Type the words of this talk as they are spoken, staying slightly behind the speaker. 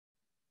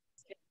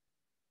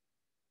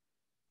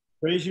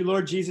Praise you,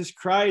 Lord Jesus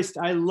Christ.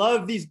 I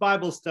love these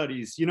Bible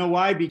studies. You know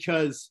why?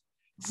 Because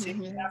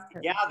saints have to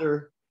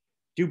gather,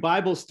 do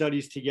Bible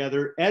studies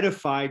together,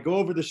 edify, go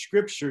over the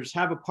scriptures,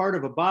 have a part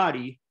of a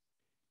body,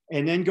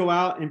 and then go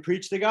out and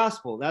preach the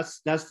gospel.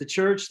 That's the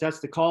church.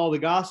 That's the call of the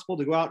gospel,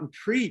 to go out and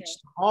preach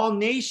to all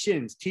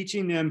nations,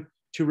 teaching them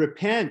to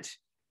repent,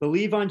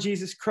 believe on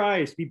Jesus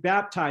Christ, be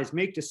baptized,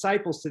 make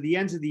disciples to the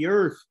ends of the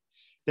earth,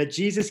 that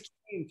Jesus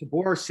came to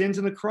bore our sins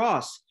on the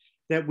cross,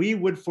 that we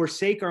would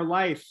forsake our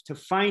life to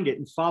find it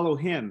and follow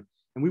him.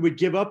 And we would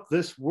give up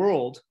this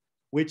world,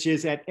 which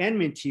is at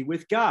enmity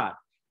with God,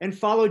 and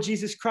follow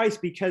Jesus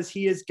Christ because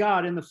he is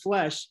God in the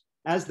flesh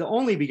as the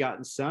only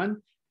begotten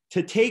Son,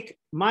 to take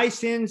my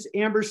sins,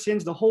 Amber's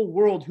sins, the whole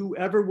world,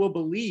 whoever will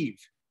believe,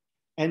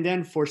 and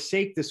then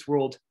forsake this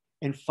world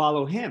and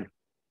follow him.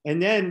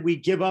 And then we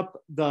give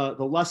up the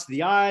lust of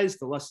the eyes,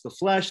 the lust of the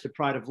flesh, the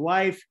pride of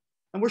life.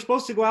 And we're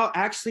supposed to go out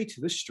actually to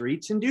the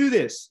streets and do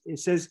this. It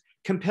says,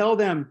 compel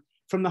them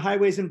from the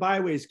highways and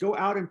byways, go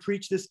out and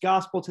preach this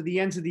gospel to the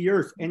ends of the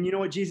earth. And you know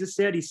what Jesus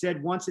said? He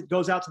said, once it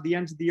goes out to the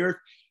ends of the earth,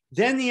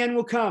 then the end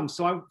will come.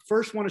 So I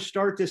first want to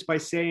start this by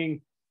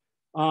saying,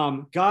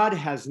 God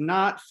has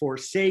not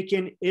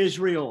forsaken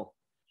Israel.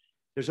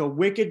 There's a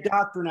wicked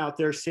doctrine out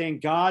there saying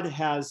God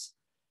has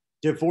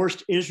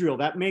divorced Israel.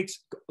 That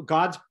makes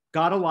God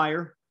a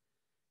liar.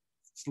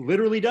 It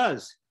literally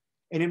does.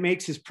 And it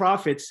makes his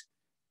prophets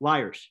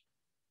liars.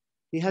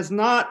 He has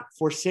not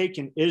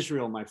forsaken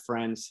Israel, my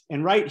friends.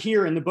 And right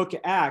here in the book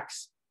of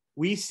Acts,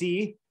 we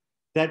see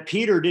that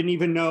Peter didn't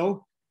even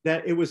know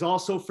that it was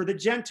also for the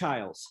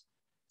Gentiles.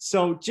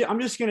 So I'm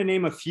just going to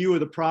name a few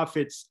of the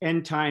prophets'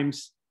 end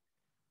times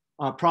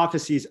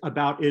prophecies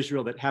about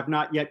Israel that have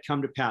not yet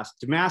come to pass.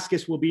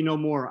 Damascus will be no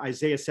more,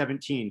 Isaiah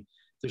 17.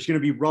 There's going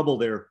to be rubble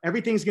there.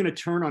 Everything's going to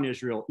turn on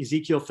Israel,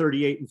 Ezekiel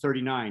 38 and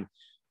 39.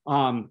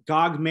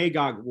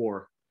 Gog-Magog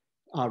war.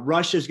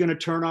 Russia is going to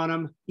turn on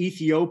them.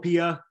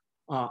 Ethiopia,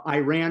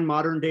 Iran,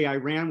 modern day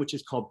Iran, which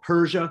is called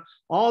Persia.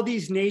 All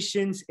these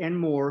nations and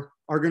more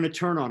are going to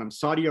turn on them.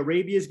 Saudi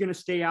Arabia is going to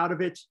stay out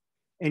of it,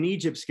 and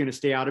Egypt's going to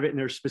stay out of it. And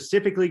they're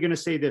specifically going to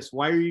say this: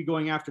 why are you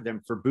going after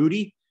them? For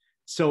booty?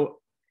 So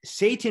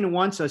Satan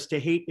wants us to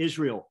hate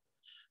Israel.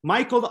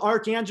 Michael, the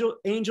archangel,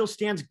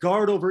 stands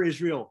guard over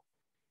Israel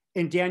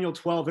in Daniel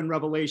 12 and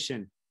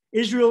Revelation.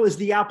 Israel is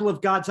the apple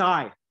of God's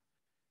eye.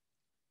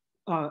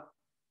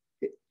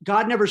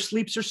 God never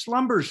sleeps or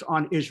slumbers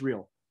on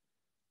Israel.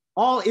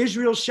 All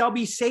Israel shall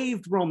be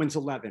saved, Romans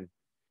 11.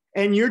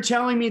 And you're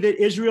telling me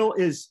that Israel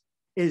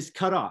is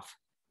cut off.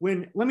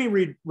 Let me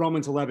read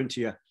Romans 11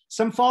 to you.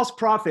 Some false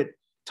prophet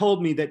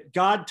told me that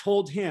God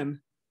told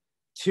him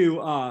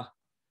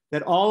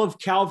that all of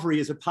Calvary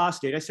is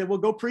apostate. I said, well,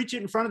 go preach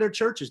it in front of their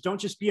churches.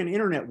 Don't just be an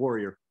internet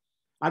warrior.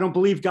 I don't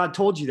believe God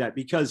told you that,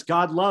 because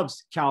God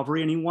loves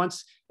Calvary and he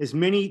wants as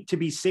many to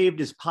be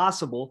saved as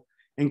possible,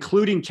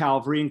 including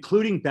Calvary,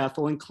 including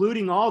Bethel,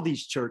 including all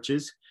these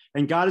churches.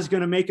 And God is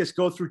going to make us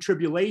go through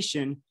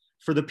tribulation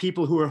for the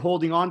people who are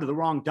holding on to the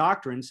wrong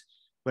doctrines.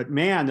 But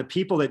man, the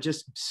people that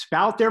just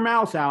spout their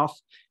mouth out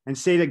and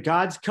say that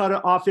God's cut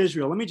off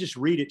Israel. Let me just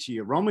read it to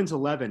you. Romans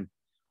 11.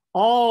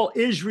 All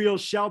Israel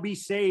shall be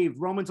saved.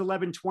 Romans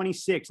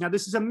 11:26. Now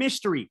this is a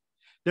mystery.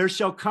 There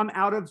shall come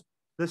out of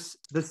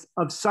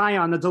of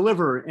Sion the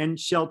deliverer, and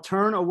shall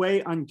turn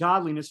away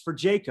ungodliness for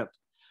Jacob.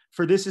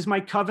 For this is my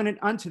covenant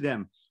unto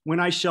them, when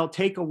I shall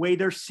take away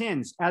their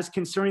sins. As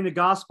concerning the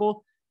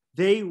gospel,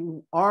 they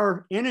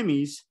are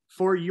enemies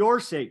for your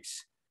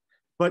sakes.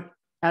 But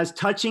as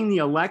touching the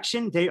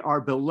election, they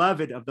are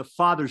beloved of the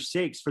Father's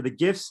sakes, for the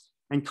gifts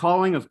and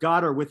calling of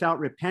God are without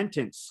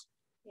repentance.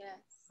 Yes.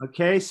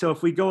 Okay, so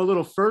if we go a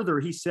little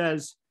further, he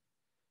says,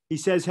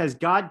 has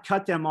God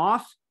cut them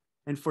off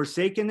and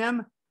forsaken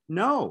them?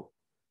 No.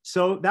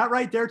 So that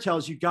right there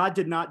tells you God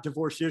did not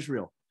divorce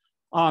Israel.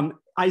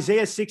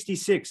 Isaiah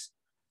 66,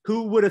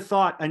 who would have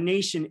thought a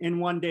nation in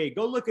one day?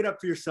 Go look it up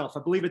for yourself.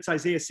 I believe it's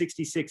Isaiah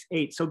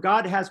 66:8. So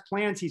God has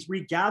plans. He's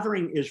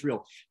regathering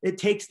Israel. It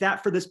takes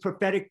that for this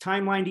prophetic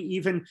timeline to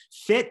even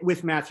fit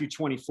with Matthew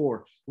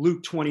 24,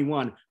 Luke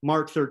 21,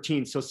 Mark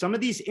 13. So some of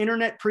these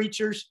internet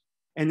preachers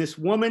and this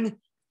woman,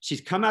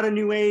 she's come out of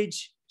New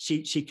Age.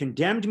 She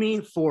condemned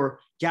me for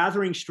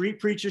gathering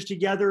street preachers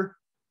together.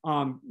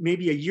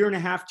 Maybe a year and a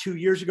half, 2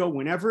 years ago,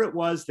 whenever it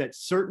was that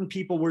certain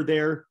people were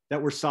there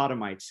that were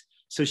sodomites.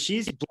 So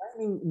she's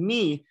blaming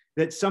me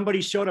that somebody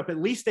showed up.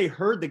 At least they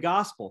heard the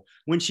gospel.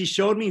 When she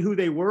showed me who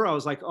they were, I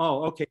was like,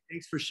 oh, okay,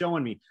 thanks for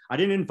showing me. I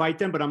didn't invite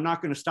them, but I'm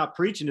not going to stop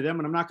preaching to them,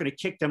 and I'm not going to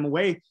kick them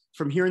away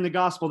from hearing the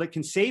gospel that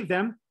can save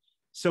them.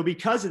 So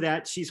because of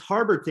that, she's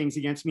harbored things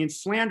against me and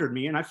slandered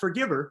me, and I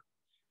forgive her,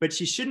 but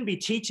she shouldn't be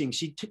teaching.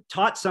 She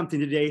taught something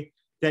today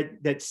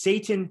that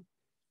Satan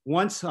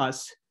wants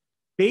us.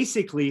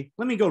 Basically,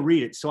 let me go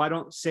read it so I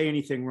don't say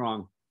anything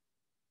wrong.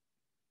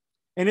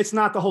 And it's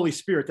not the Holy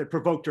Spirit that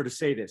provoked her to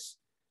say this.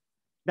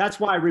 That's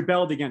why I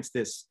rebelled against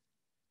this.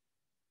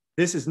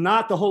 This is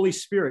not the Holy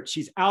Spirit.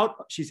 She's out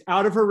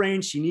of her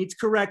range. She needs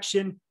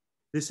correction.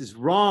 This is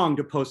wrong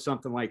to post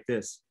something like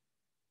this.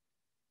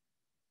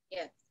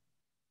 Yes.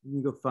 Let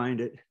me go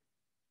find it.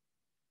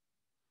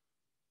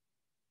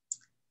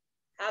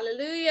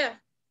 Hallelujah.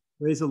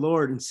 Praise the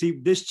Lord. And see,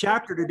 this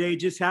chapter today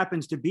just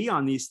happens to be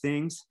on these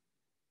things.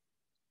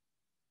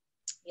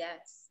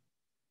 Yes.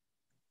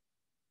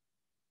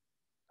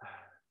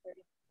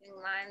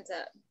 Everything lines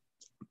up.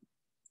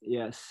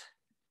 Yes.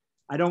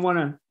 I don't want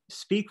to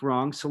speak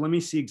wrong, so let me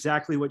see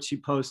exactly what she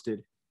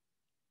posted.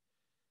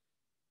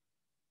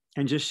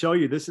 And just show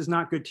you this is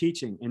not good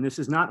teaching, and this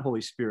is not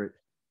Holy Spirit.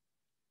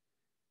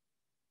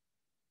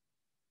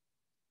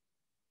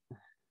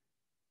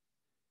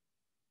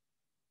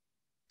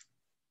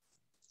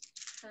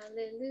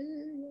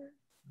 Hallelujah.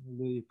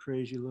 Hallelujah.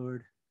 Praise you,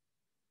 Lord.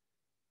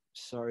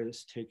 Sorry this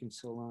is taking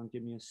so long.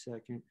 Give me a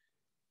second.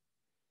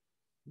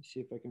 Let me see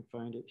if I can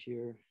find it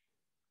here.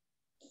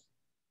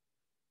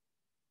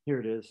 Here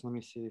it is. Let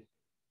me see.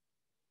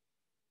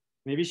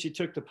 Maybe she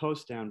took the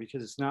post down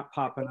because it's not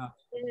popping up.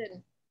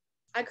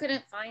 I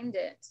couldn't find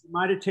it. She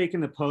might have taken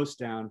the post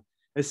down.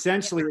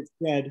 Essentially, it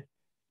said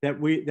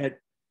that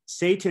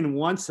Satan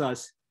wants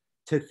us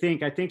to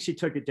think. I think she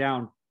took it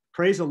down.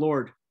 Praise the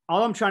Lord.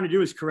 All I'm trying to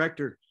do is correct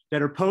her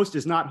that her post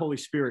is not Holy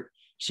Spirit.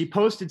 She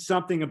posted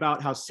something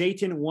about how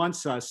Satan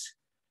wants us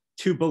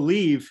to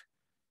believe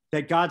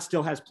that God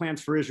still has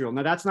plans for Israel.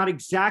 Now, that's not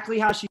exactly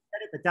how she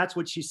said it, but that's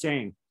what she's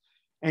saying.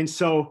 And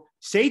so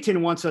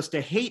Satan wants us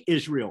to hate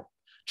Israel.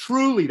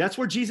 Truly, that's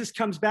where Jesus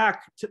comes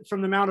back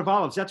from the Mount of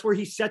Olives. That's where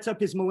he sets up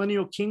his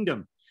millennial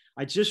kingdom.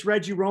 I just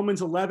read you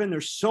Romans 11.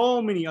 There's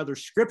so many other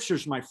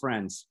scriptures, my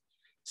friends.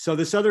 So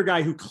this other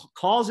guy who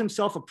calls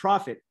himself a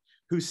prophet,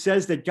 who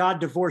says that God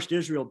divorced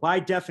Israel, by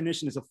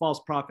definition is a false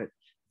prophet.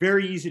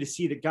 Very easy to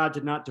see that God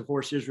did not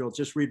divorce Israel.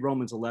 Just read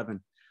Romans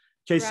 11.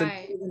 Okay, so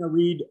we're going to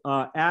read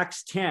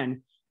Acts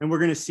 10, and we're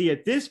going to see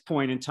at this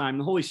point in time,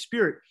 the Holy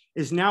Spirit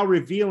is now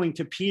revealing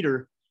to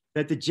Peter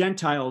that the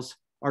Gentiles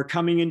are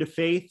coming into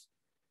faith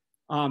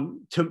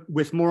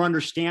with more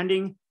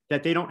understanding,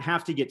 that they don't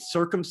have to get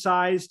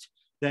circumcised,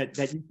 that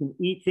you can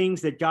eat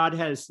things that God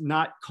has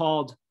not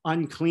called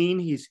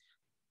unclean.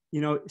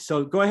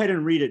 So go ahead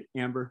and read it,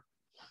 Amber.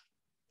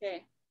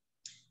 Okay.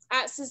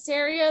 At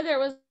Caesarea, there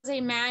was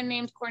a man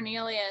named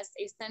Cornelius,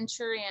 a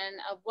centurion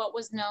of what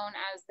was known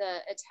as the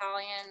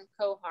Italian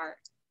cohort,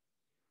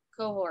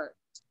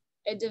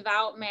 a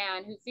devout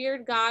man who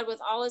feared God with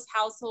all his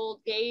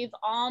household, gave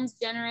alms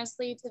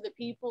generously to the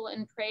people,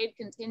 and prayed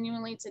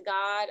continually to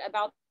God.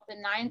 About the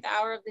 9th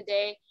hour of the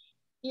day,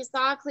 he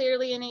saw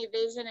clearly in a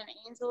vision an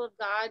angel of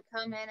God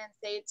come in and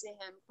say to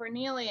him,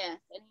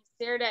 Cornelius. And he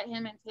stared at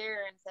him in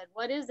terror and said,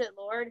 What is it,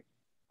 Lord?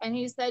 And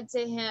he said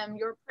to him,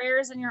 Your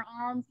prayers and your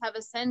alms have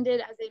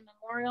ascended as a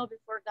memorial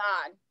before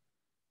God.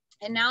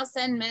 And now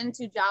send men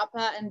to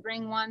Joppa and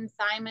bring one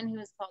Simon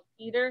who is called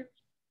Peter.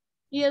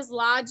 He is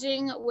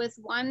lodging with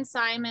one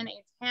Simon,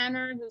 a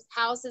tanner, whose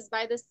house is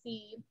by the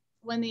sea.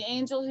 When the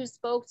angel who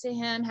spoke to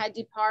him had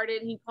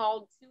departed, he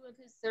called 2 of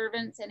his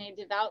servants and a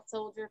devout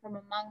soldier from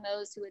among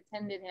those who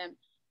attended him.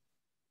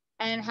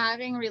 And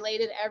having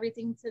related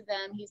everything to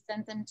them, he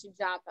sent them to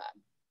Joppa.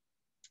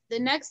 The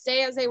next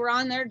day, as they were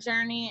on their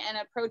journey and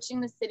approaching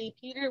the city,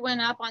 Peter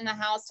went up on the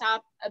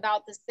housetop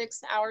about the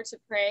 6th hour to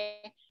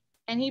pray,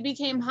 and he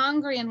became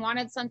hungry and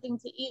wanted something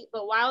to eat.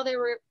 But while they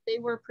were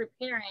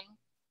preparing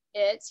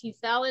it, he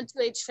fell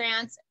into a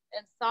trance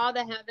and saw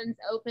the heavens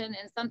open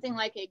and something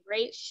like a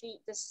great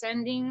sheet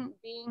descending,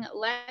 being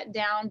let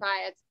down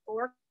by its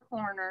 4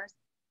 corners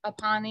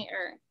upon the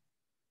earth.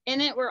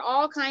 In it were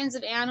all kinds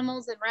of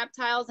animals and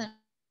reptiles and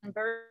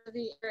birds of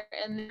the air,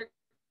 and their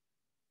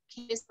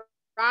case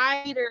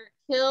ride or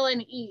kill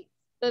and eat.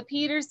 But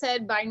Peter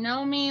said, By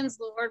no means,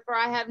 Lord, for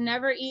I have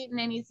never eaten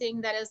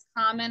anything that is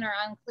common or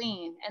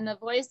unclean. And the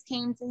voice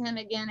came to him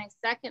again a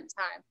second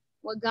time.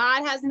 What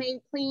God has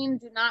made clean,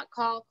 do not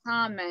call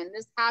common.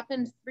 This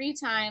happened 3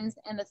 times,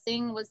 and the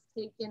thing was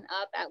taken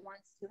up at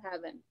once to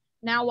heaven.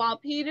 Now, while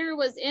Peter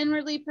was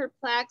inwardly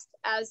perplexed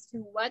as to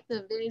what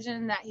the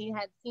vision that he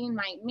had seen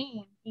might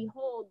mean,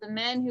 behold, the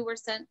men who were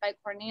sent by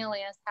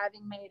Cornelius,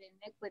 having made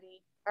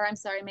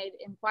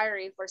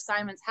inquiry for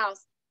Simon's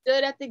house,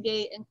 stood at the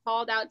gate and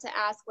called out to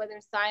ask whether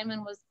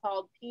Simon was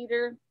called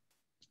Peter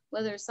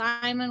was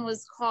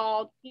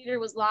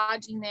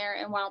lodging there.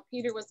 And while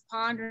Peter was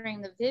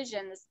pondering the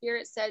vision, the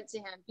Spirit said to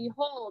him,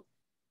 Behold,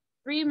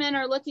 3 men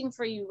are looking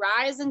for you.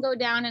 Rise and go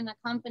down and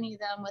accompany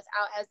them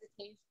without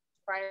hesitation,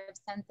 for I have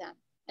sent them.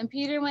 And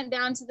Peter went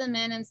down to the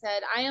men and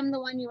said, I am the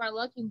one you are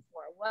looking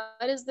for.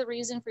 What is the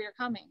reason for your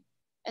coming?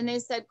 And they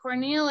said,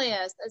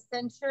 Cornelius, a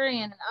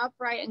centurion, an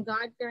upright and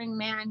God-fearing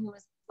man who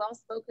was well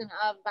spoken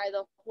of by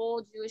the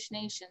whole Jewish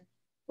nation,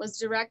 was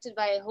directed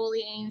by a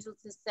holy angel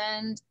to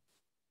send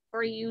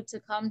for you to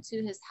come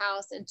to his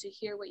house and to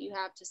hear what you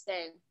have to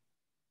say.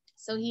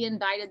 So he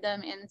invited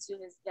them in to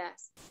be his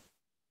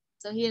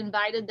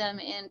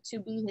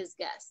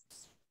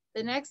guests.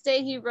 The next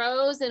day he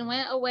rose and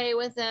went away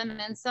with them,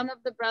 and some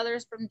of the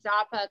brothers from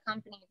Joppa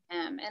accompanied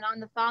him. And on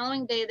the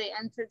following day they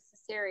entered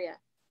Caesarea.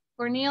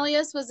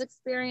 Cornelius was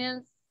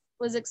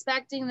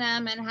expecting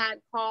them and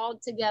had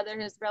called together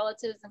his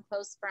relatives and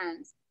close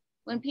friends.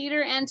 When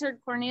Peter entered,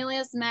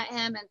 Cornelius met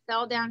him and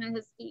fell down at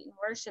his feet and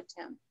worshipped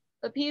him.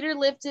 But Peter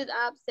lifted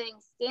up, saying,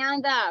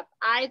 Stand up,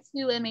 I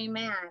too am a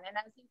man. And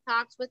as he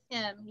talked with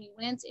him, he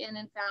went in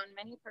and found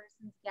many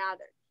persons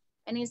gathered.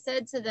 And he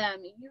said to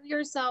them, You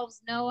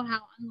yourselves know how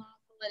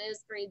unlawful it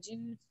is for a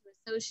Jew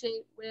to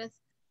associate with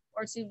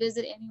or to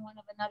visit anyone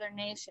of another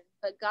nation.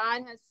 But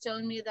God has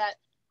shown me that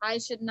I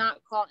should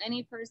not call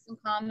any person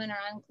common or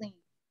unclean.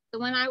 So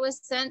when I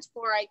was sent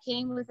for, I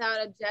came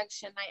without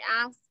objection.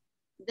 I asked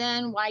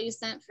then why you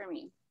sent for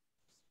me.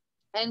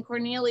 And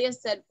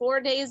Cornelius said,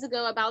 4 days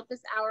ago, about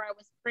this hour, I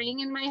was praying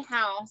in my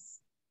house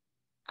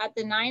at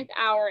the 9th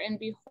hour, and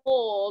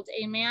behold,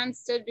 a man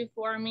stood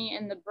before me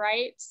in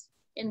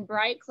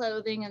bright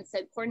clothing and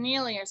said,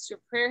 Cornelius, your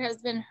prayer has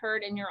been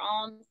heard, and your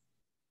alms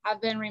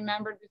have been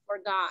remembered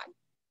before God.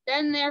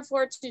 Send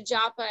therefore to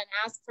Joppa and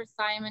ask for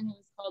Simon, who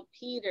is called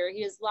Peter.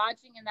 He is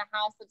lodging in the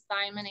house of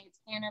Simon,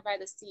 a tanner by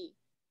the sea.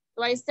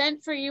 So I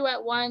sent for you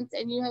at once,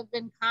 and you have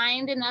been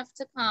kind enough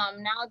to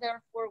come. Now,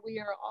 therefore, we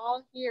are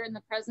all here in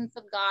the presence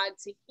of God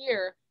to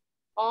hear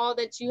all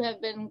that you have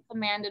been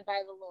commanded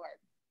by the Lord.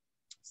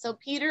 So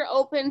Peter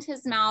opened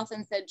his mouth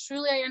and said,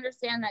 Truly, I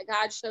understand that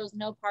God shows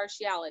no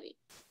partiality.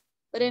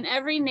 But in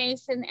every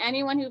nation,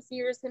 anyone who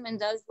fears him and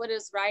does what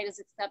is right is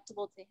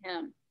acceptable to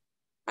him.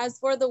 As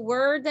for the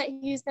word that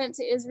he sent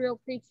to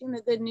Israel, preaching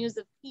the good news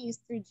of peace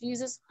through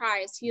Jesus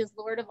Christ, he is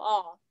Lord of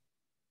all.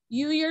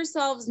 You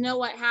yourselves know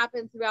what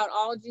happened throughout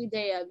all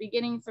Judea,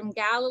 beginning from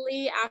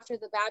Galilee after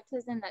the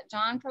baptism that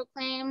John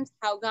proclaimed,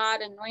 how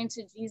God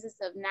anointed Jesus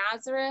of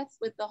Nazareth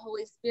with the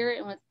Holy Spirit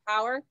and with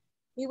power.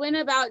 He went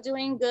about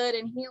doing good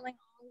and healing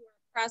all who were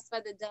oppressed by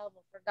the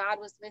devil, for God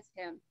was with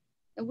him.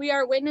 And we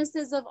are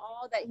witnesses of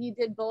all that he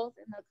did both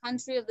in the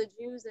country of the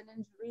Jews and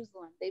in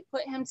Jerusalem. They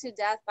put him to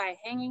death by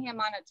hanging him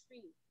on a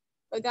tree.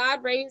 But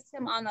God raised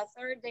him on the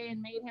third day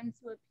and made him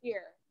to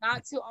appear,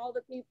 not to all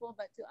the people,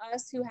 but to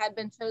us who had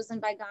been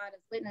chosen by God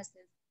as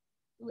witnesses,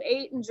 who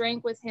ate and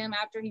drank with him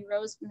after he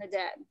rose from the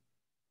dead.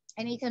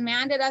 And he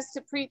commanded us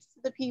to preach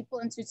to the people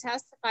and to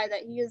testify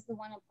that he is the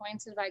one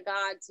appointed by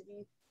God to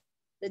be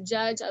the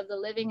judge of the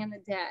living and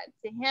the dead.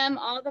 To him,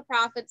 all the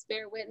prophets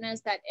bear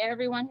witness that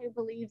everyone who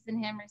believes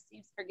in him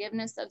receives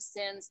forgiveness of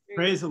sins through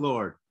Praise the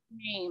Lord. his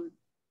name.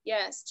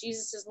 Yes,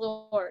 Jesus is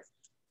Lord.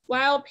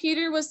 While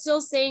Peter was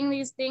still saying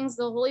these things,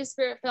 the Holy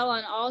Spirit fell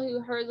on all who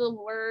heard the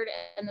word,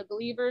 and the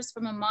believers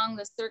from among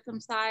the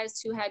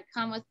circumcised who had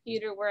come with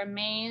Peter were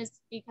amazed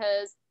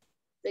because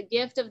the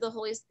gift of the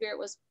Holy Spirit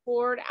was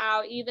poured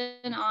out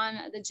even on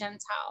the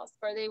Gentiles,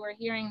 for they were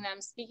hearing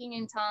them speaking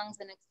in tongues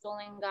and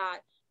extolling God.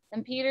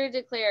 And Peter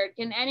declared,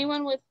 Can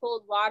anyone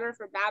withhold water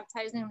for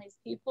baptizing these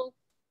people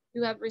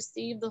who have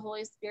received the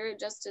Holy Spirit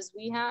just as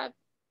we have?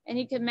 And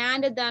he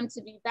commanded them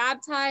to be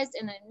baptized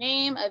in the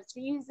name of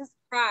Jesus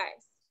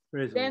Christ.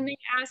 Then they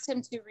asked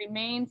him to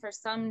remain for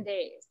some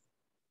days.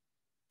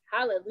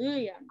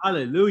 Hallelujah.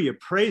 Hallelujah.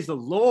 Praise the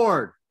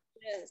Lord.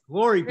 Yes.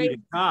 Glory be to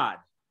God.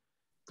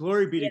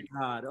 Glory be to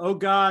God. Oh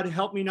God,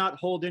 help me not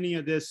hold any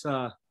of this,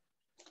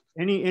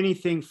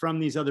 anything from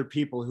these other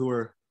people who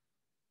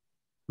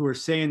are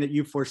saying that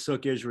you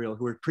forsook Israel,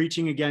 who are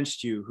preaching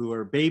against you, who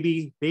are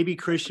baby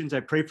Christians. I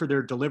pray for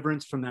their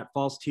deliverance from that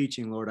false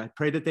teaching, Lord. I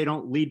pray that they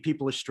don't lead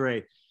people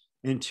astray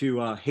into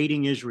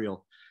hating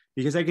Israel.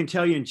 Because I can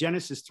tell you in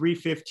Genesis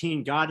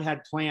 3:15, God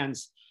had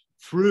plans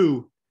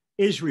through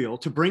Israel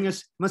to bring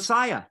us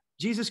Messiah,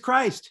 Jesus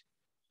Christ,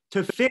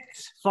 to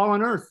fix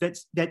fallen earth.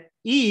 That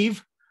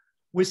Eve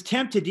was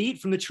tempted to eat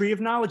from the tree of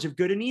knowledge of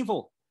good and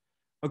evil.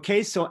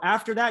 Okay, so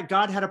after that,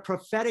 God had a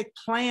prophetic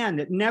plan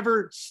that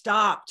never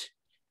stopped.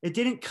 It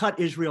didn't cut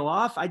Israel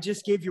off. I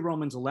just gave you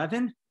Romans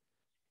 11.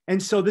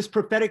 And so this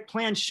prophetic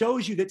plan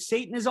shows you that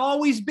Satan has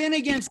always been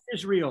against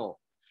Israel.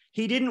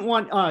 He didn't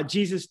want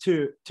Jesus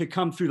to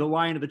come through the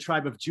line of the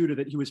tribe of Judah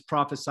that he was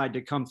prophesied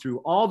to come through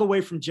all the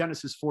way from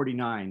Genesis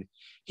 49.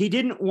 He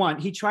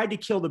tried to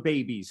kill the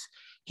babies.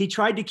 He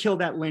tried to kill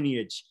that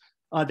lineage.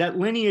 That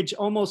lineage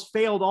almost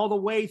failed all the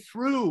way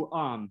through,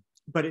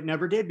 but it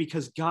never did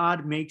because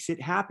God makes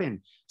it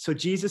happen. So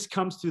Jesus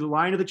comes through the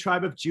line of the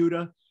tribe of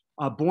Judah,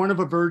 born of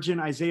a virgin,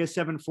 Isaiah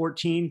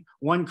 7:14,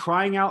 one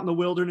crying out in the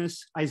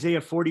wilderness, Isaiah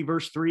 40,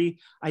 verse 3,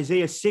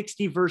 Isaiah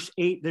 60, verse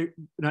 8,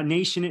 a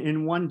nation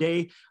in one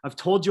day. I've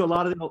told you a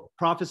lot of the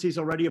prophecies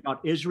already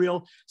about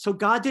Israel. So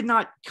God did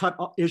not cut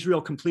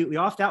Israel completely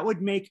off. That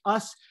would make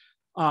us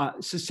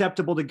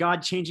susceptible to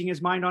God changing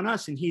his mind on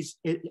us. And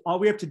all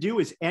we have to do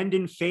is end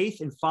in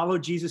faith and follow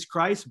Jesus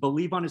Christ,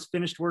 believe on his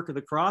finished work of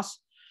the cross.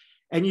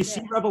 And you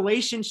see,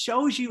 Revelation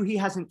shows you he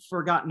hasn't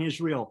forgotten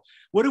Israel.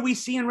 What do we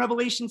see in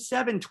Revelation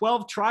 7?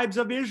 12 tribes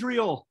of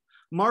Israel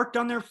marked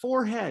on their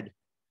forehead.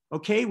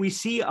 Okay, we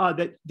see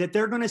that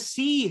they're going to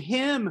see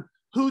him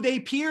who they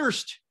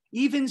pierced.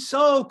 Even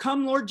so,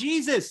 come Lord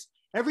Jesus.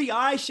 Every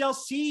eye shall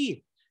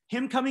see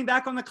him coming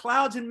back on the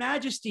clouds in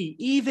majesty,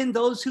 even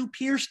those who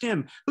pierced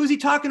him. Who's he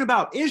talking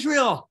about?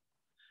 Israel.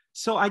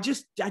 So I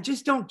just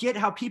don't get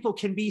how people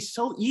can be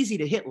so easy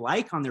to hit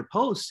like on their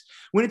posts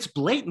when it's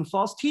blatant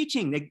false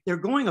teaching. They're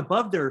going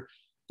above their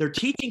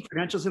teaching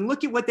credentials, and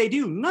look at what they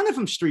do. None of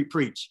them street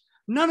preach.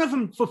 None of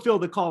them fulfill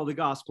the call of the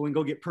gospel and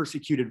go get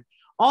persecuted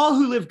all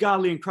who live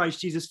godly in Christ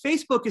Jesus.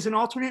 Facebook is an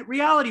alternate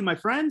reality, my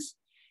friends.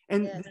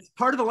 And it's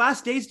part of the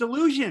last days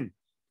delusion.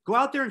 Go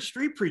out there and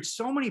street preach.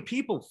 So many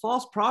people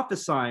false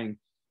prophesying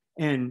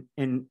and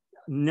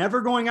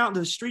never going out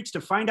into the streets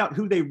to find out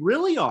who they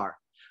really are.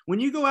 When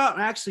you go out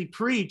and actually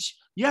preach,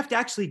 you have to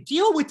actually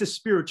deal with the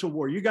spiritual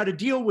war. You got to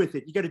deal with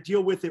it. You got to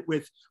deal with it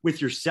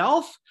with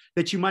yourself,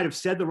 that you might have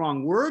said the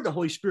wrong word. The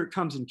Holy Spirit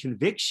comes and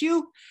convicts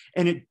you,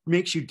 and it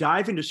makes you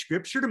dive into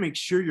scripture to make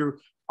sure you're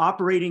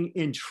operating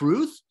in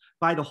truth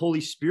by the Holy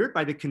Spirit,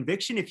 by the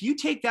conviction. If you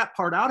take that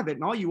part out of it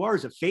and all you are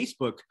is a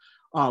Facebook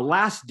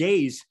last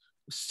days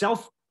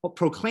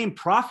self-proclaimed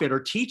prophet or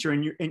teacher,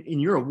 and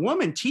you're a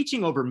woman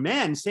teaching over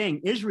men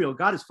saying, Israel,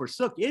 God has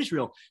forsook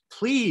Israel,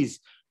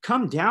 please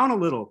come down a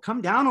little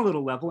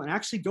level and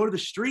actually go to the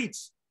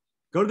streets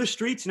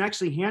and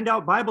actually hand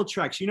out Bible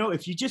tracts. You know,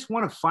 if you just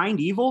want to find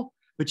evil,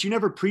 but you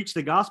never preach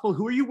the gospel,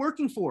 who are you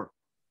working for?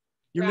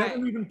 You're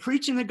never even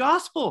preaching the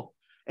gospel.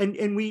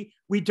 And we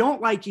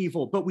don't like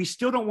evil, but we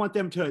still don't want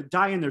them to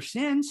die in their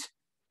sins.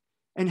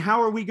 And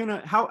how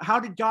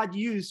did God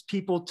use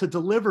people to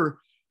deliver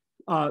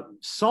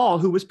Saul,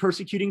 who was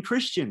persecuting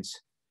Christians?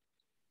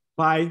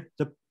 By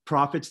the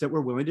prophets that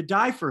were willing to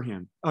die for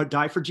him, or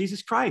die for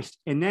Jesus Christ.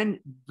 And then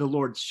the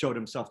Lord showed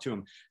himself to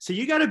him. So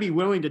you got to be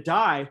willing to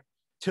die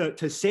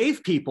to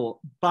save people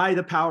by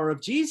the power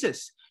of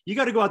Jesus. You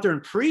got to go out there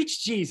and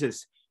preach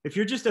Jesus. If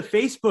you're just a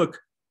Facebook,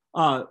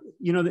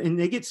 and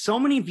they get so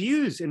many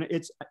views and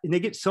they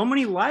get so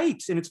many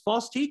likes, and it's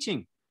false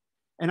teaching.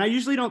 And I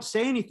usually don't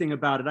say anything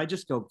about it. I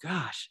just go,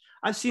 gosh,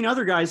 I've seen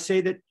other guys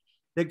say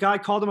that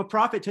God called them a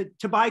prophet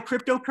to buy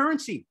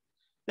cryptocurrency.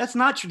 That's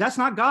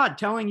not God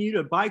telling you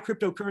to buy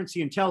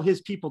cryptocurrency and tell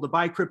his people to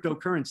buy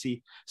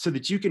cryptocurrency so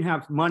that you can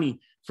have money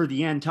for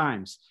the end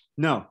times.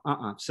 No,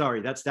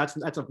 sorry. That's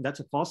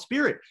a false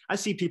spirit. I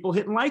see people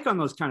hitting like on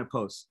those kind of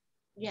posts.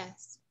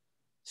 Yes.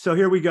 So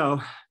here we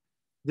go.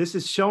 This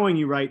is showing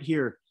you right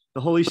here.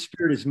 The Holy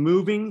Spirit is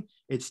moving.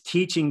 It's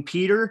teaching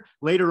Peter.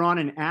 Later on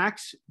in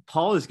Acts,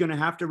 Paul is going to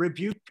have to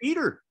rebuke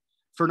Peter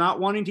for not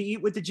wanting to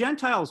eat with the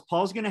Gentiles.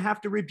 Paul's going to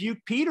have to rebuke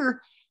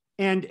Peter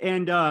and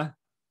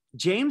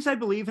James, I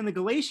believe, in the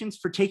Galatians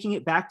for taking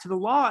it back to the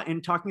law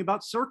and talking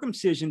about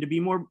circumcision to be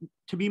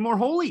more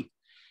holy.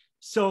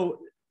 So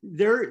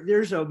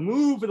there's a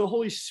move of the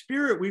Holy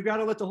Spirit. We've got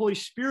to let the Holy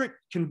Spirit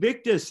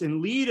convict us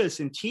and lead us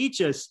and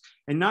teach us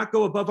and not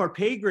go above our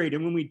pay grade.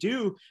 And when we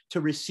do,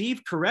 to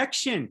receive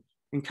correction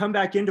and come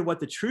back into what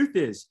the truth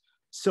is.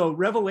 So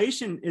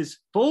Revelation is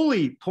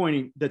fully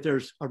pointing that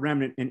there's a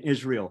remnant in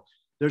Israel.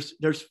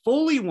 There's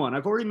fully one.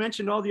 I've already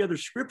mentioned all the other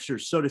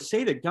scriptures. So to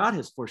say that God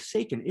has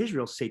forsaken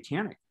Israel is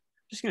satanic.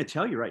 I'm just going to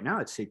tell you right now,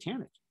 it's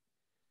satanic.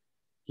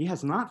 He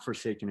has not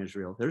forsaken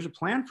Israel. There's a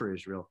plan for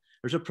Israel.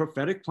 There's a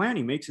prophetic plan.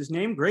 He makes his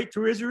name great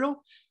through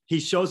Israel. He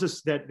shows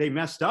us that they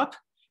messed up.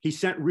 He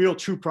sent real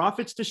true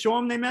prophets to show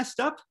them they messed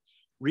up.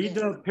 Read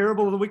the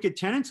parable of the wicked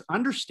tenants.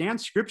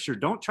 Understand scripture.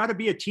 Don't try to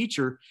be a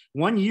teacher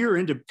 1 year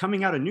into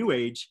coming out of New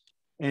Age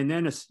and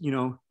then,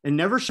 and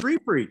never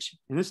street preach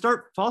and then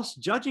start false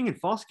judging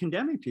and false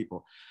condemning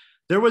people.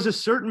 There was a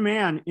certain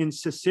man in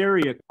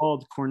Caesarea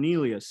called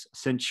Cornelius,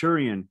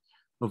 centurion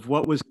of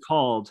what was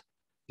called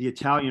the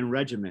Italian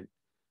regiment,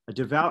 a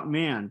devout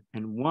man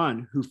and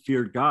one who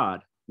feared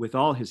God with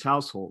all his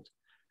household,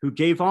 who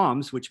gave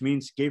alms, which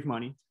means gave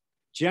money,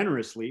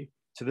 generously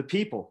to the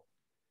people.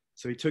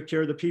 So he took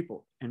care of the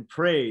people and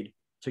prayed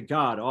to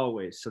God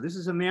always. So this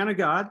is a man of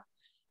God.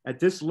 At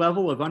this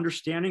level of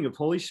understanding of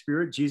Holy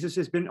Spirit, Jesus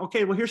has been,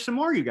 okay, well, here's some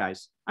more, you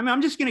guys. I mean,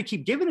 I'm just going to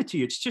keep giving it to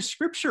you. It's just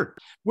scripture.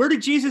 Where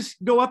did Jesus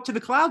go up to the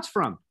clouds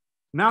from?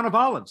 Mount of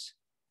Olives.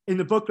 In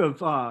the book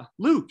of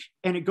Luke,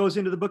 and it goes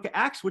into the book of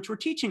Acts, which we're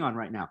teaching on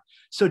right now.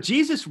 So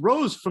Jesus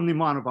rose from the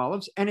Mount of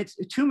Olives, and it's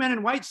two men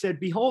in white said,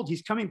 behold,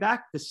 he's coming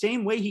back the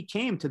same way he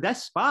came to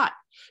this spot.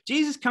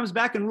 Jesus comes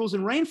back and rules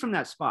and reigns from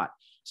that spot.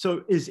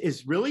 So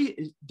is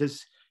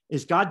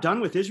God done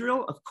with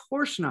Israel? Of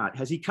course not.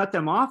 Has he cut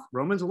them off?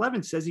 Romans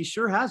 11 says he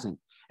sure hasn't.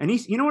 And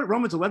you know what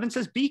Romans 11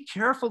 says? Be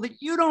careful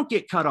that you don't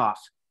get cut off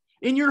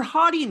in your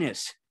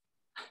haughtiness.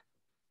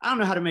 I don't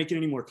know how to make it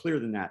any more clear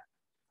than that.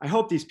 I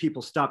hope these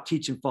people stop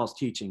teaching false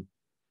teaching,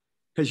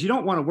 because you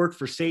don't want to work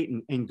for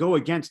Satan and go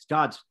against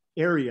God's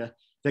area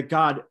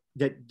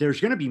that there's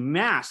going to be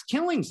mass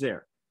killings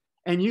there.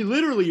 And you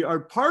literally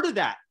are part of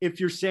that if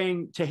you're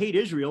saying to hate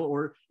Israel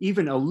or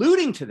even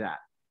alluding to that.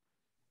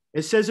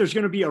 It says there's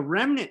going to be a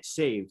remnant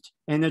saved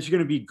and there's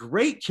going to be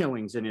great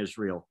killings in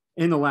Israel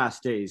in the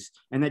last days,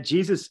 and that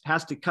Jesus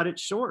has to cut it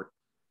short.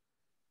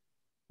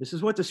 This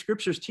is what the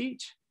scriptures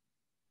teach.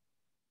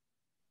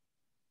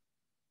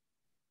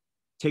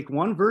 Take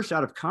one verse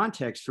out of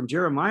context from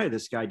Jeremiah,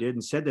 this guy did,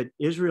 and said that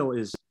Israel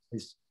is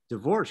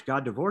divorced.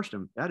 God divorced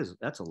him.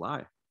 That's a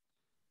lie.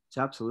 It's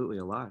absolutely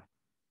a lie.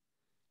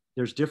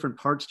 There's different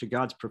parts to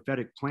God's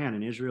prophetic plan,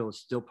 and Israel is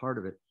still part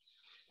of it.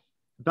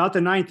 About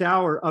the 9th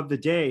hour of the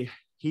day,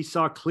 he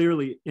saw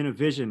clearly in a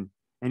vision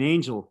an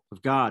angel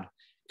of God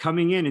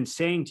coming in and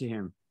saying to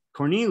him,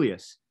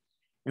 Cornelius.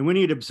 And when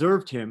he had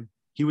observed him,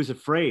 he was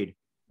afraid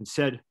and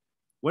said,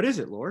 what is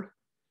it, Lord?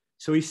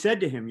 So he said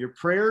to him, your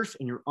prayers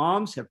and your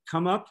alms have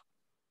come up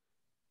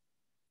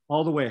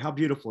all the way. How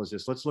beautiful is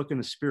this? Let's look in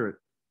the spirit.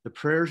 The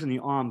prayers and the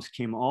alms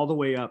came all the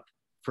way up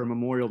for a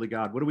memorial to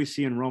God. What do we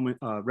see in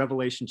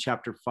Revelation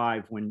chapter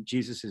 5 when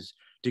Jesus is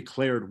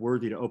declared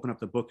worthy to open up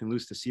the book and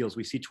loose the seals?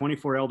 We see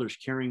 24 elders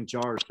carrying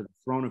jars to the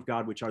throne of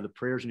God, which are the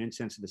prayers and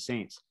incense of the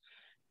saints.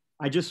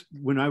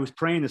 When I was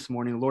praying this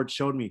morning, the Lord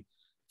showed me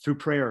through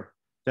prayer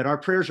that our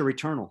prayers are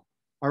eternal.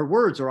 Our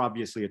words are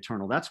obviously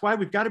eternal. That's why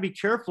we've got to be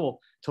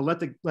careful to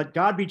let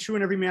God be true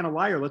and every man a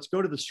liar. Let's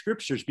go to the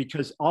scriptures,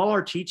 because all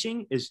our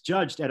teaching is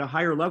judged at a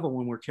higher level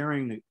when we're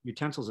carrying the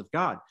utensils of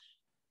God.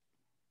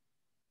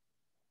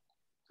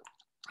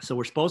 So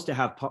we're supposed to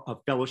have a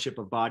fellowship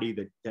of body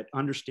that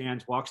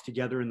understands, walks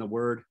together in the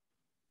word,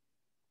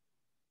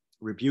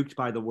 rebuked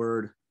by the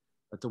word,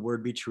 let the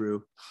word be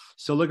true.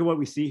 So look at what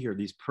we see here.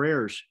 These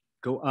prayers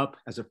go up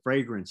as a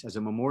fragrance, as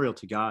a memorial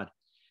to God.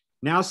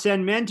 Now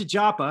send men to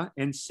Joppa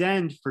and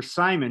send for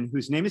Simon,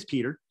 whose name is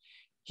Peter.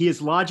 He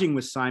is lodging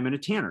with Simon, a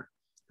tanner,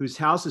 whose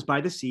house is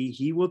by the sea.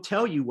 He will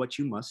tell you what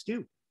you must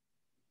do.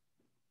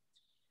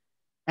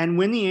 And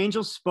when the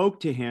angel spoke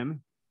to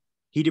him,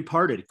 he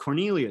departed.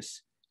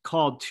 Cornelius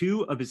called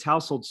 2 of his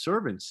household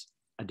servants,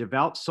 a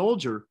devout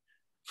soldier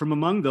from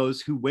among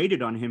those who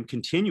waited on him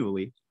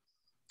continually.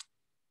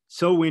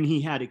 So when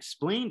he had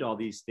explained all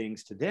these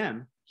things to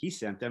them, he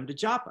sent them to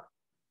Joppa.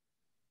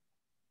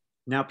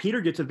 Now Peter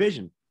gets a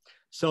vision.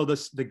 So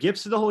the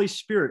gifts of the Holy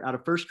Spirit out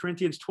of 1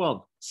 Corinthians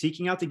 12,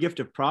 seeking out the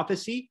gift of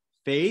prophecy,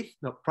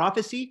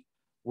 prophecy,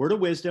 word of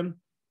wisdom,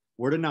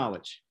 word of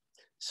knowledge.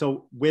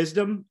 So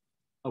wisdom,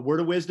 a word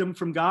of wisdom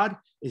from God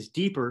is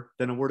deeper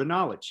than a word of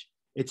knowledge.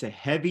 It's a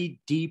heavy,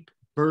 deep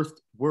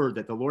birthed word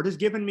that the Lord has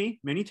given me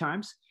many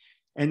times.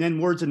 And then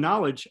words of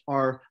knowledge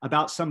are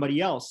about somebody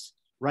else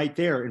right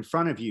there in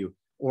front of you,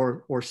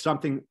 or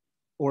something,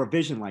 or a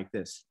vision like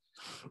this.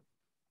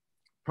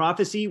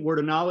 Prophecy, word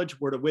of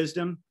knowledge, word of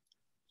wisdom.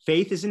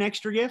 Faith is an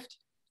extra gift.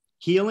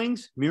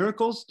 Healings,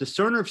 miracles,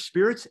 discerner of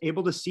spirits,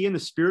 able to see in the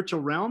spiritual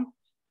realm,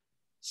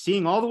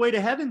 seeing all the way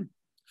to heaven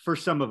for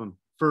some of them.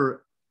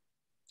 For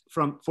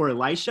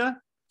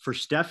Elisha, for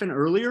Stephen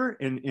earlier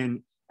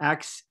in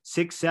Acts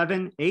 6,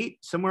 7, 8,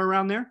 somewhere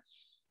around there.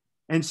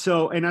 And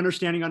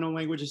understanding unknown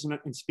languages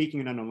and speaking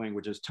in unknown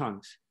languages,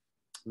 tongues.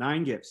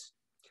 9 gifts.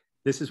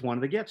 This is one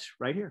of the gifts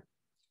right here.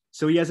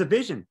 So he has a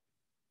vision.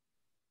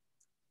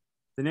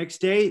 The next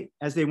day,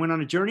 as they went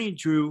on a journey,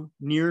 drew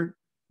near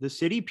the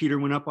city. Peter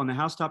went up on the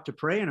housetop to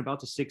pray, and about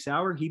the 6th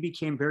hour, he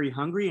became very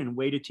hungry and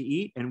waited to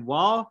eat. And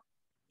while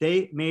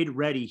they made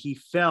ready, he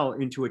fell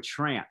into a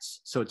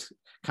trance. So it's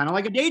kind of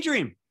like a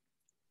daydream.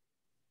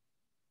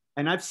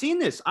 And I've seen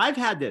this. I've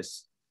had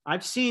this.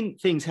 I've seen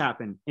things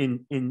happen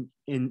in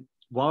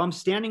while I'm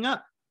standing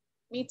up.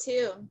 Me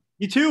too.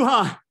 You too,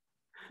 huh?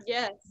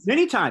 Yes.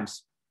 Many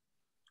times.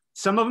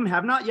 Some of them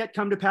have not yet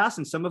come to pass,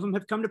 and some of them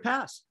have come to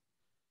pass.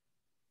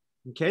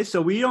 Okay,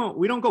 so we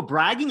don't go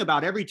bragging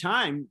about every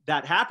time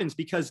that happens,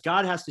 because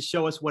God has to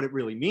show us what it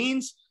really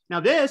means. Now,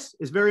 this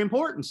is very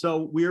important,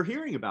 so we are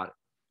hearing about it.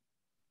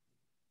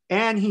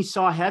 And he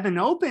saw heaven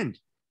opened,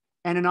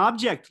 and an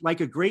object like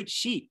a great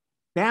sheet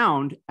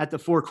bound at the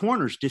 4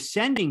 corners,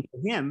 descending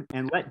to him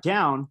and let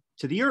down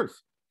to the earth.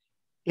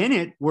 In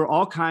it were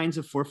all kinds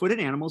of 4-footed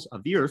animals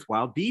of the earth,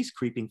 wild beasts,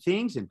 creeping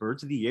things, and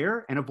birds of the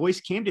air. And a voice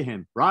came to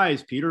him,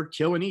 "Rise, Peter,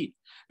 kill and eat."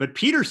 But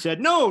Peter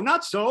said, "No,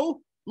 not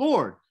so,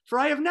 Lord, for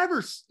I have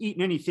never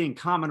eaten anything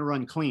common or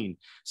unclean."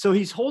 So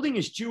he's holding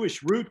his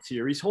Jewish roots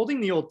here. He's holding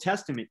the Old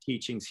Testament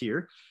teachings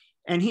here,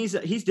 and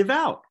he's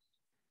devout.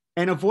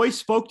 And a voice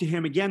spoke to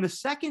him again the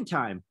second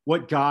time,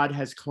 "What God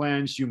has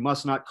cleansed, you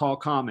must not call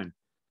common."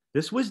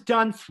 This was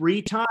done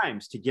 3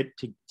 times to get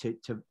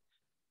to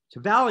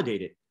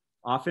validate it.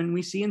 Often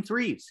we see in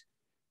 3s.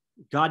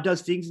 God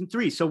does things in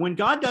 3. So when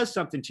God does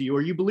something to you,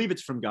 or you believe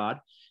it's from God,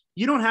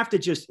 you don't have to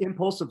just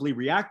impulsively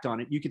react on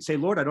it. You could say,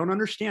 "Lord, I don't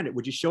understand it.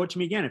 Would you show it to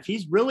me again?" If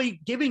he's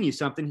really giving you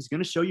something, he's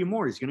going to show you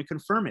more. He's going to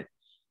confirm it.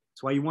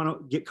 That's why you want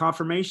to get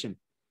confirmation.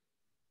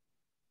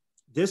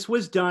 This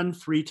was done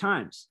 3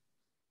 times,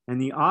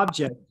 and the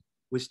object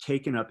was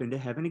taken up into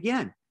heaven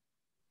again.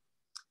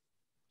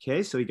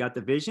 Okay, so he got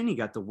the vision. He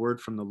got the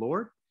word from the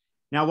Lord.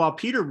 Now, while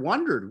Peter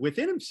wondered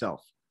within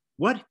himself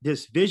what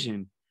this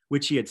vision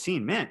which he had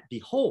seen meant,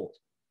 behold,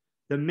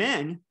 the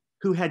men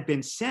who had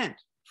been sent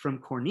from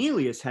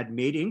Cornelius had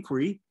made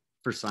inquiry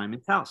for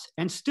Simon's house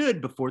and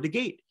stood before the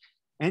gate.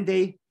 And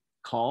they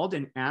called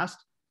and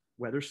asked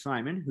whether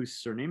Simon, whose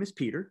surname is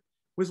Peter,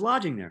 was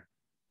lodging there.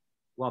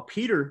 While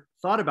Peter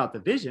thought about the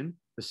vision,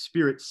 the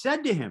Spirit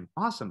said to him,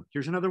 awesome,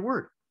 here's another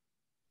word.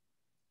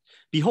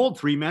 "Behold,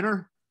 3 men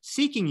are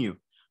seeking you.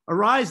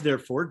 Arise,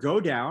 therefore, go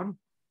down,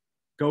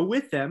 go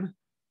with them,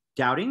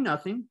 doubting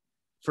nothing,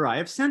 for I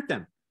have sent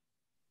them."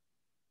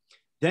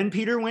 Then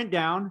Peter went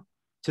down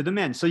to the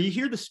men. So you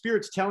hear the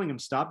Spirit's telling him,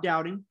 stop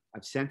doubting.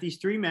 I've sent these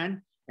 3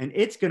 men, and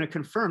it's going to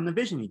confirm the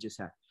vision he just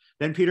had.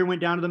 Then Peter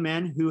went down to the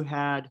men who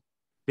had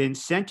been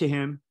sent to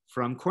him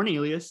from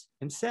Cornelius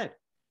and said,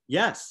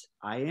 "Yes,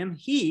 I am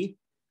he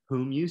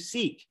whom you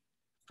seek.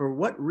 For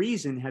what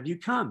reason have you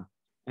come?"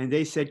 And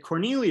they said,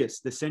 Cornelius,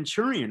 the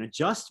centurion, a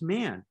just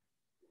man,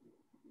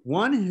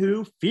 one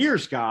who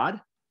fears God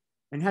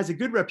and has a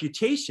good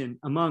reputation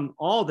among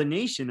all the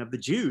nation of the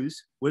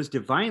Jews, was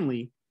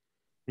divinely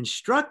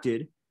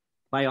instructed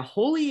by a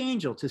holy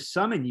angel to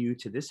summon you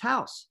to his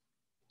house,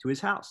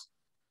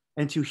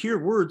 and to hear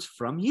words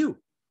from you.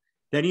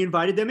 Then he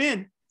invited them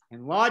in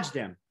and lodged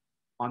them.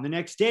 On the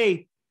next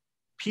day,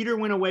 Peter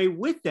went away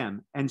with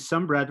them, and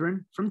some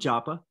brethren from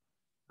Joppa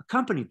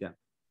accompanied them.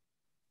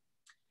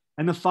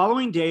 And the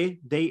following day,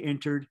 they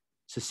entered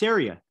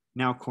Caesarea.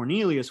 Now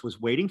Cornelius was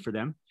waiting for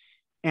them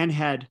and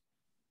had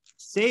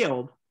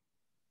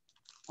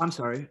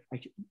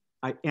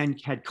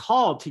had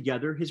called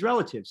together his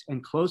relatives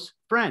and close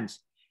friends.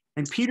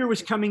 And Peter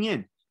was coming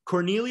in.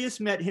 Cornelius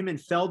met him and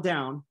fell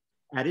down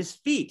at his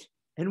feet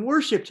and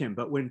worshiped him.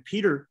 But when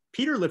Peter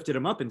lifted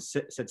him up and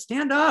said,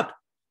 stand up,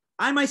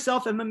 I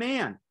myself am a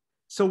man.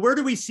 So where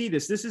do we see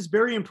this? This is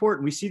very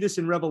important. We see this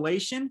in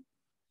Revelation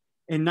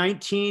in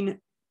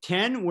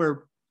 19:10,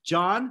 where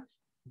John,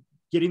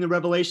 getting the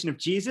revelation of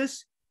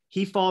Jesus,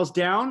 he falls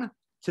down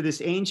to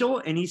this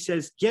angel and he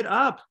says, get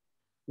up,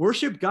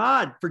 worship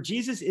God, for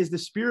Jesus is the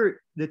spirit.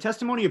 The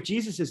testimony of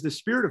Jesus is the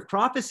spirit of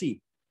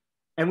prophecy.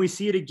 And we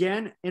see it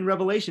again in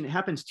Revelation. It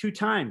happens 2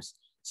 times.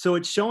 So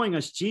it's showing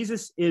us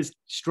Jesus is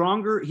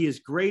stronger. He is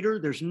greater.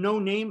 There's no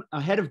name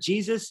ahead of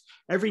Jesus.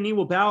 Every knee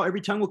will bow.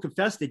 Every tongue will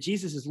confess that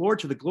Jesus is Lord,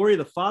 to the glory of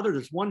the Father.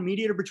 There's one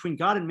mediator between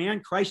God and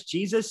man, Christ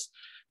Jesus,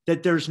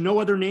 that there's no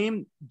other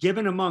name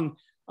given among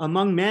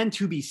men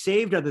to be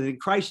saved other than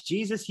Christ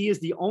Jesus. He is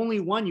the only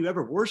one you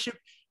ever worship,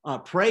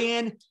 pray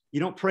in. You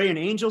don't pray in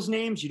angels'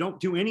 names. You don't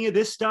do any of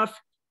this stuff,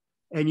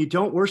 and you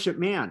don't worship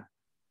man.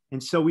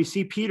 And so we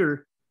see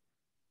Peter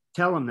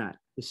tell him that,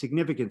 the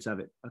significance of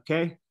it,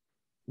 okay?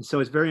 And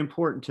so it's very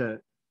important to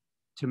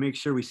make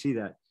sure we see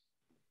that.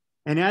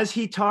 And as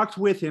he talked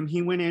with him,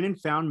 he went in and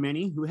found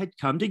many who had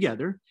come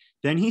together.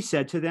 Then he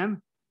said to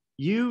them,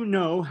 you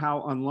know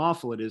how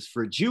unlawful it is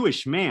for a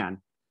Jewish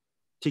man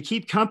to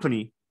keep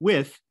company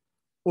with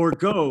or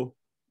go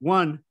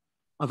one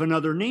of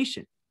another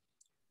nation.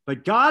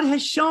 But God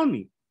has shown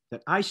me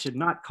that I should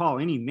not call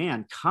any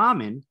man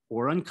common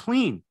or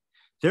unclean.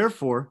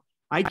 Therefore,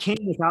 I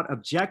came without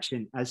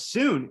objection as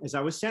soon as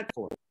I was sent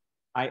for.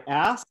 I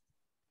asked,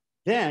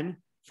 then,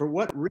 for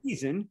what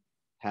reason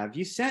have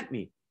you sent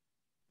me?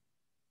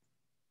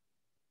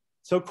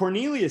 So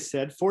Cornelius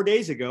said, 4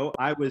 days ago,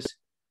 I was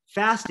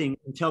fasting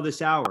until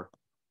this hour.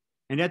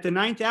 And at the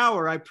 9th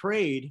hour, I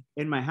prayed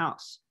in my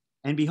house.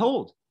 And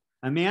behold,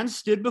 a man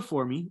stood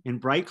before me in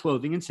bright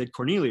clothing and said,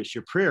 Cornelius,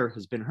 your prayer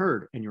has been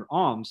heard and your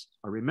alms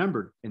are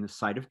remembered in the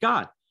sight of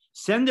God.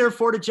 Send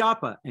therefore to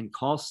Joppa and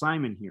call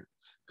Simon here,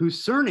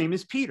 whose surname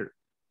is Peter.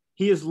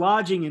 He is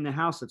lodging in the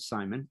house of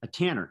Simon, a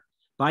tanner,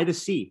 by the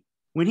sea.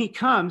 When he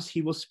comes,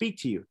 he will speak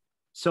to you.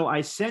 So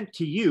I sent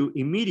to you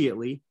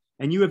immediately,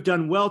 and you have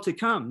done well to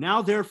come.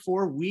 Now,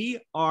 therefore, we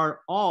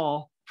are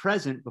all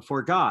present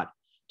before God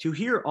to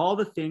hear all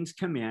the things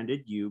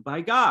commanded you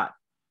by God.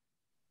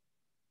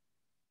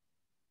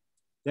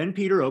 Then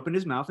Peter opened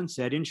his mouth and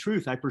said, in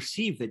truth, I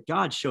perceive that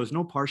God shows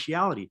no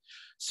partiality.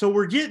 So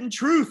we're getting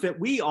truth that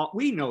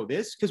we know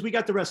this because we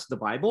got the rest of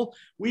the Bible.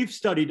 We've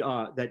studied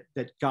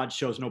that God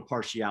shows no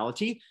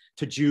partiality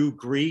to Jew,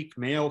 Greek,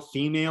 male,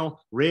 female,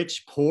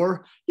 rich,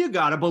 poor. You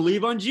got to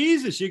believe on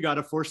Jesus. You got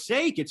to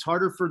forsake. It's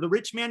harder for the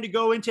rich man to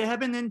go into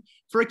heaven than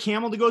for a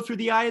camel to go through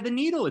the eye of the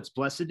needle. It's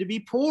blessed to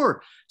be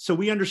poor. So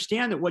we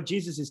understand that what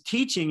Jesus is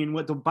teaching and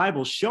what the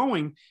Bible's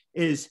showing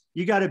is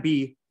you got to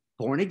be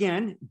born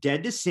again,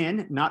 dead to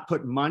sin, not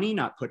put money,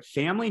 not put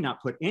family,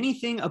 not put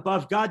anything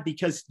above God,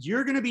 because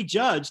you're going to be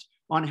judged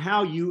on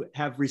how you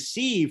have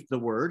received the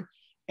word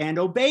and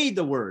obeyed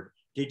the word.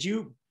 Did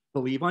you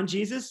believe on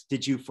Jesus?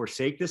 Did you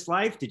forsake this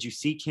life? Did you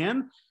seek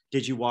him?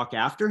 Did you walk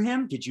after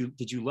him? Did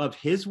you love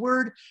his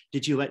word?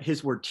 Did you let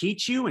his word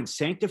teach you and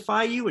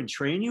sanctify you and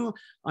train you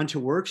unto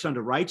works, unto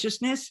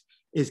righteousness?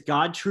 Is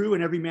God true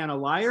and every man a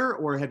liar?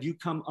 Or have you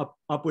come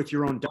up with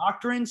your own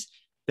doctrines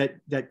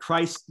that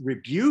Christ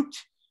rebuked,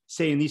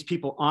 saying these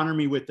people honor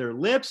me with their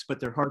lips, but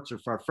their hearts are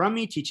far from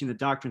me, teaching the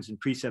doctrines and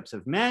precepts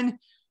of men?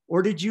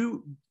 Or did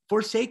you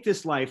forsake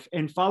this life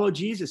and follow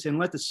Jesus and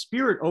let the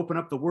Spirit open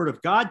up the word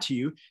of God to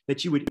you,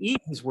 that you would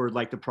eat his word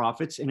like the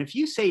prophets? And if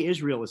you say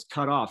Israel is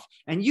cut off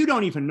and you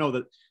don't even know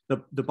that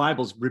the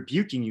Bible's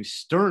rebuking you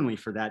sternly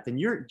for that, then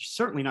you're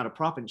certainly not a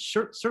prophet, and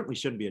certainly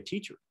shouldn't be a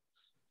teacher.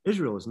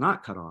 Israel is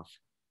not cut off.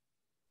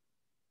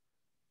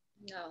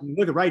 No.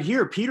 Look at right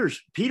here, Peter's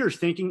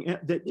thinking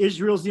that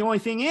Israel's the only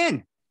thing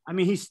in. I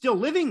mean, he's still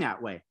living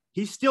that way.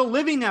 He's still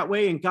living that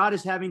way, and God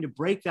is having to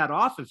break that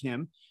off of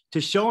him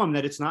to show him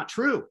that it's not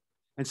true.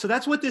 And so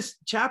that's what this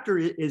chapter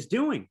is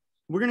doing.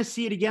 We're going to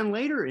see it again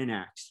later in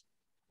Acts.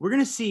 We're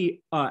going to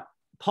see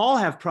Paul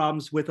have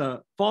problems with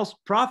a false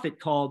prophet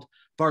called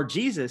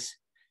Bar-Jesus,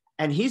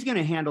 and he's going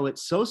to handle it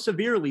so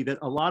severely that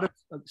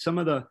some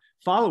of the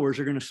followers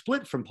are going to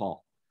split from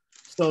Paul.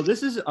 So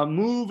this is a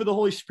move of the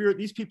Holy Spirit.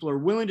 These people are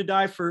willing to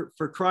die for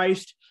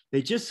Christ.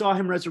 They just saw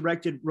him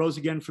resurrected, rose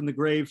again from the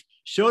grave,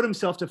 showed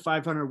himself to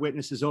 500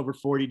 witnesses over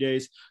 40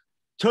 days,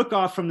 took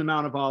off from the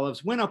Mount of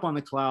Olives, went up on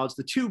the clouds.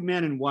 The two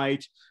men in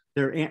white,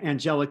 their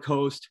angelic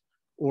host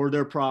or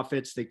their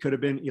prophets, they could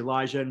have been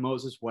Elijah and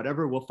Moses,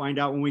 whatever. We'll find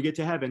out when we get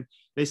to heaven.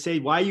 They say,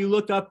 why you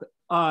look up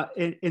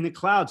in the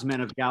clouds,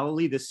 men of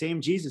Galilee? The same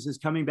Jesus is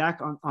coming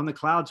back on the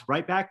clouds,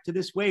 right back to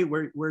this way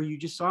where you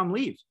just saw him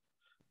leave.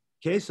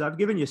 Okay, so I've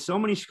given you so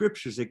many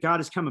scriptures that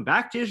God is coming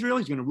back to Israel.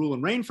 He's going to rule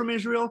and reign from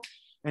Israel.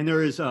 And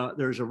there's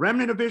a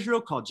remnant of Israel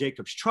called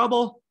Jacob's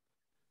trouble.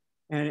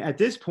 And at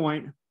this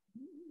point,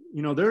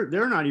 you know,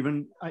 they're not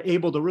even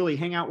able to really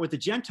hang out with the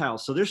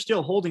Gentiles. So they're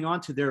still holding on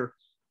to their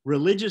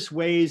religious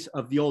ways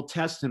of the Old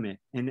Testament.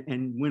 And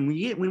when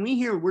we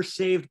hear we're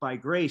saved by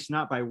grace,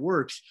 not by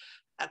works,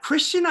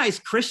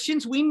 Christianized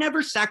Christians, we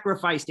never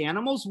sacrificed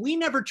animals. We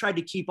never tried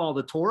to keep all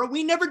the Torah.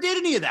 We never did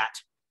any of that.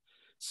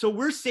 So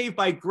we're saved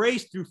by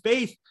grace through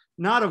faith,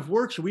 not of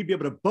works, or we'd be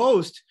able to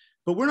boast,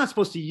 but we're not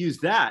supposed to use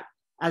that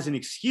as an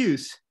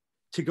excuse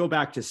to go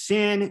back to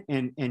sin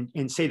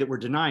and say that we're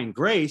denying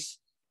grace.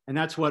 And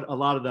that's what a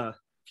lot of the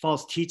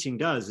false teaching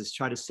does, is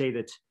try to say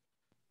that,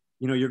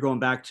 you know, you're going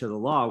back to the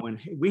law when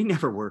we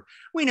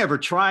never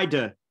tried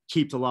to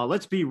keep the law.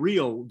 Let's be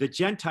real. The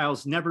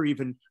Gentiles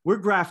we're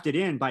grafted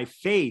in by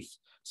faith.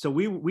 So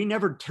we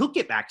never took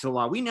it back to the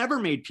law. We never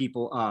made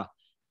people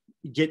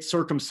get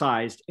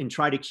circumcised and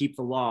try to keep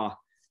the law.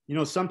 You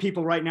know, some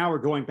people right now are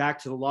going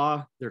back to the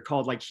law. They're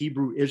called like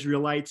Hebrew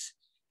Israelites.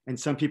 And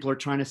some people are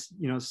trying to,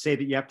 you know, say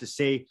that you have to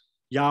say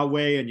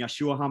Yahweh and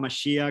Yeshua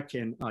HaMashiach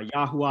and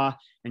Yahuwah,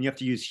 and you have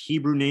to use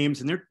Hebrew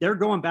names. And they're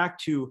going back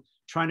to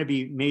trying to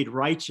be made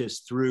righteous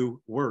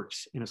through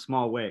works in a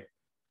small way.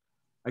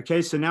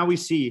 Okay, so now we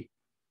see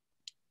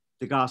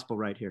the gospel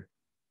right here.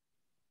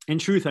 In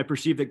truth, I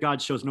perceive that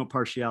God shows no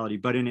partiality,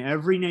 but in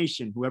every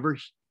nation, whoever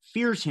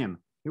fears him,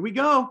 here we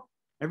go.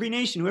 Every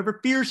nation, whoever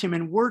fears him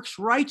and works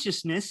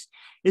righteousness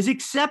is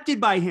accepted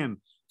by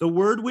him. The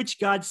word which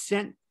God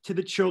sent to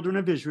the children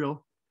of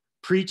Israel,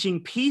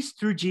 preaching peace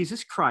through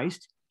Jesus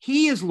Christ,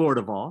 he is Lord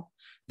of all.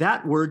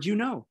 That word you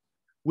know,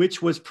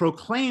 which was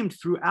proclaimed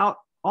throughout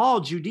all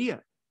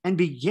Judea and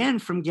began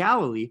from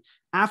Galilee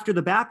after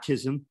the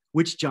baptism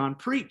which John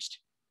preached,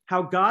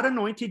 how God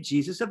anointed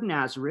Jesus of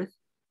Nazareth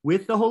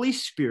with the Holy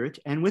Spirit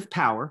and with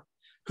power,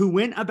 who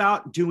went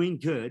about doing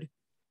good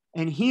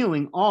and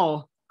healing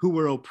all who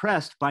were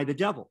oppressed by the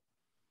devil.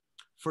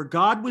 For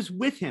God was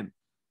with him,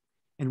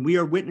 and we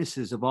are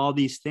witnesses of all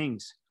these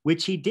things,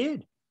 which he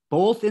did,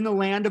 both in the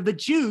land of the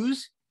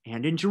Jews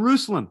and in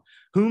Jerusalem,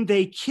 whom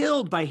they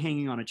killed by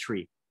hanging on a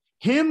tree.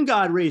 Him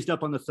God raised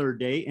up on the third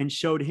day and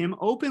showed him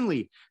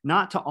openly,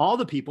 not to all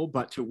the people,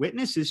 but to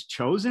witnesses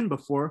chosen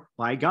before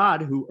by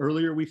God, who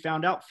earlier we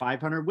found out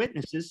 500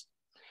 witnesses,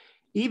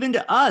 even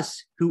to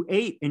us who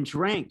ate and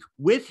drank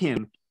with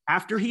him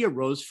after he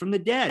arose from the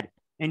dead.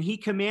 And he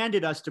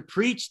commanded us to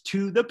preach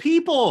to the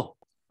people.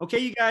 Okay,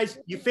 you guys,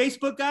 you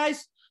Facebook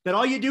guys, that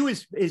all you do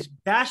is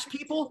bash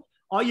people.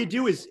 All you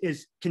do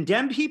is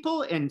condemn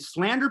people and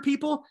slander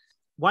people.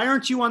 Why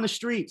aren't you on the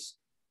streets?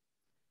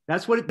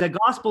 That's what the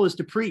gospel is,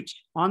 to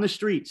preach on the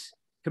streets,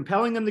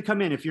 compelling them to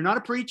come in. If you're not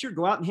a preacher,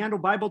 go out and handle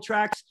Bible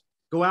tracts,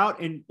 go out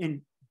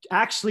and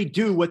actually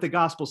do what the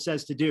gospel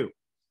says to do.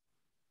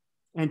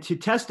 And to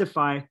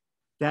testify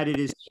that it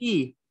is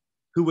he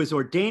who was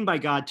ordained by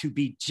God to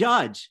be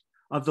judge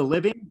of the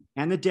living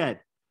and the dead.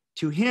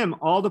 To him,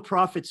 all the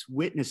prophets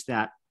witness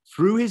that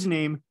through his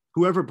name,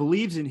 whoever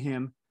believes in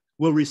him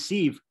will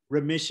receive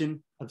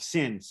remission of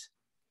sins.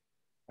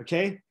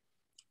 Okay.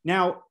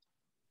 Now,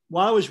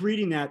 while I was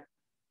reading that,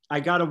 I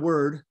got a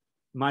word.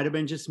 It might have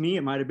been just me.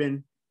 It might have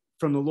been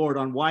from the Lord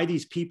on why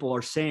these people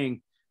are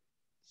saying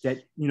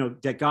that, you know,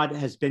 that God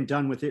has been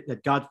done with it,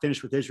 that God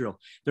finished with Israel.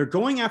 They're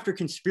going after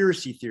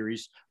conspiracy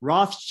theories,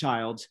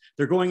 Rothschilds.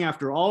 They're going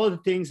after all of the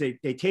things.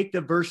 They take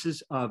the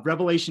verses of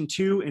Revelation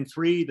 2 and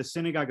 3, the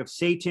synagogue of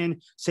Satan,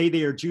 say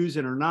they are Jews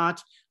and are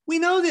not. We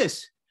know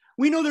this.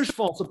 We know there's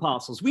false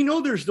apostles. We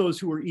know there's those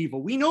who are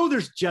evil. We know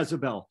there's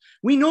Jezebel.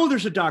 We know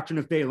there's a doctrine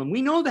of Balaam.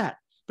 We know that.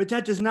 But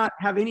that does not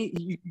have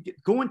any,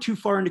 going too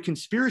far into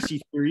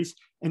conspiracy theories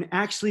and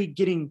actually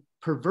getting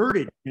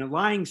perverted, and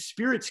lying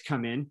spirits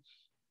come in.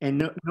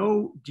 And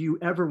no, do you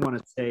ever want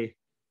to say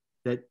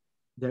that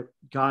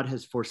God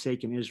has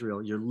forsaken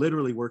Israel? You're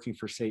literally working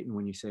for Satan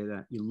when you say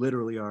that. You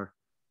literally are,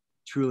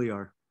 truly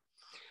are.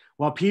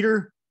 While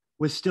Peter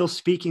was still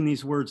speaking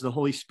these words, the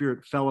Holy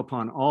Spirit fell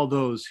upon all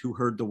those who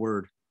heard the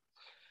word.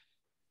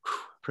 Whew,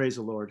 praise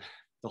the Lord.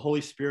 The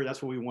Holy Spirit,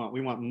 that's what we want.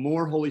 We want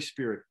more Holy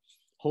Spirit.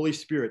 Holy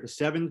Spirit, the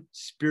seven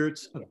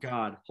spirits of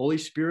God. Holy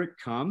Spirit,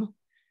 come.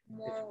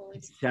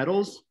 It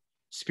settles.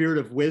 Spirit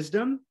of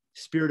wisdom,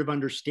 spirit of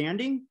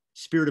understanding,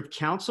 spirit of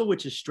counsel,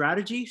 which is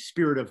strategy,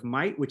 spirit of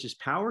might, which is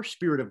power,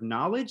 spirit of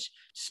knowledge,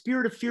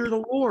 spirit of fear of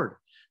the Lord.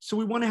 So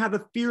we want to have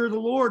a fear of the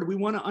Lord. We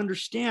want to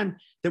understand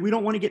that we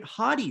don't want to get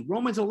haughty.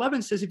 Romans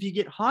 11 says if you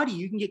get haughty,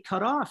 you can get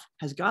cut off.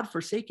 Has God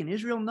forsaken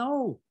Israel?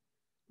 No.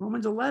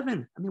 Romans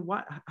 11. I mean,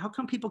 why? How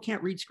come people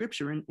can't read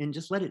scripture and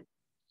just let it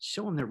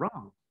show them they're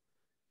wrong?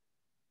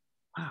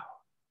 Wow.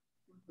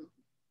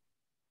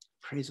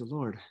 Praise the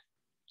Lord.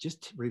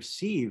 just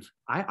receive.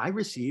 I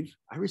receive,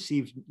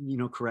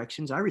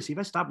 corrections.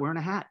 I stop wearing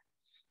a hat.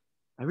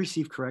 I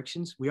receive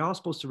corrections. We are all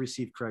supposed to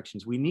receive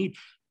corrections.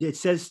 It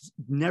says,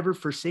 never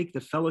forsake the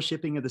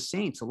fellowshipping of the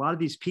saints. A lot of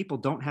these people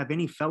don't have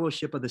any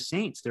fellowship of the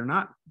saints. They're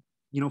not,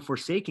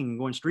 forsaking and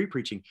going street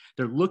preaching.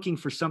 They're looking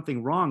for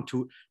something wrong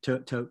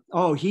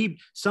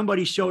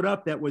somebody showed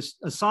up that was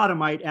a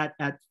sodomite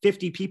at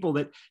 50 people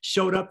that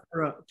showed up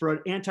for an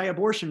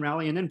anti-abortion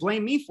rally and then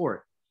blame me for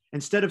it.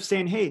 Instead of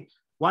saying, hey,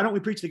 why don't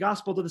we preach the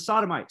gospel to the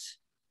sodomites?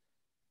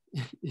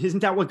 Isn't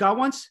that what God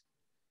wants?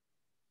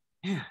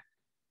 Yeah.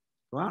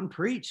 Go out and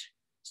preach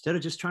instead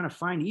of just trying to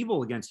find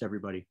evil against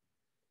everybody.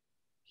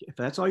 If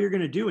that's all you're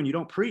going to do and you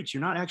don't preach,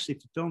 you're not actually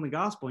fulfilling the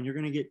gospel, and you're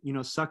going to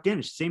get, sucked in.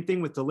 It's the same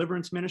thing with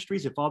deliverance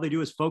ministries. If all they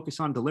do is focus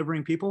on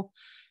delivering people,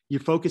 you're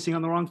focusing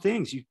on the wrong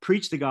things. You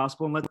preach the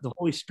gospel and let the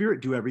Holy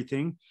Spirit do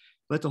everything.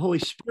 Let the Holy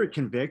Spirit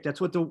convict.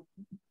 That's what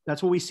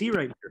we see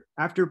right here.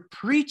 After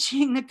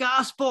preaching the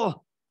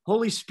gospel,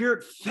 Holy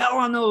Spirit fell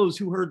on those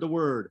who heard the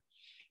word,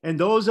 and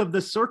those of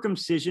the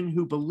circumcision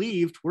who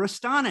believed were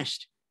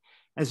astonished.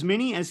 As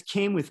many as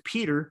came with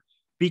Peter,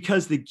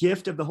 because the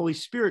gift of the Holy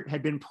Spirit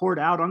had been poured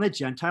out on the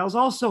Gentiles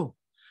also,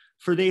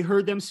 for they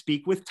heard them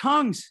speak with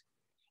tongues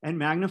and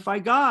magnify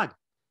God.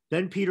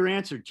 Then Peter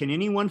answered, can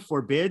anyone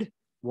forbid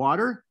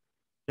water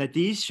that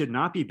these should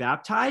not be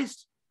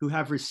baptized, who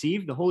have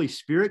received the Holy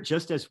Spirit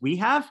just as we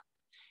have?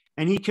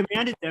 And he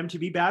commanded them to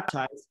be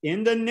baptized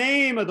in the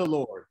name of the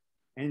Lord.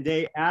 And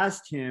they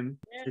asked him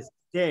to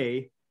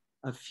stay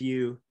a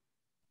few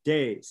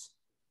days.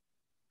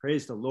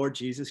 Praise the Lord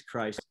Jesus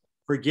Christ.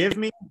 Forgive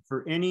me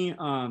for any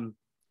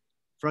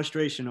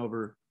frustration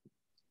over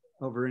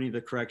any of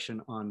the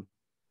correction on,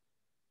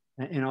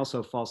 and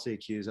also falsely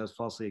accused. I was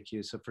falsely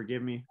accused, so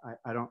forgive me.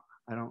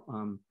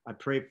 I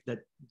pray that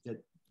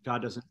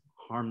God doesn't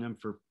harm them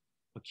for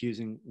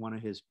accusing one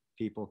of his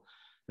people,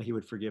 that he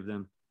would forgive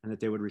them and that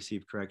they would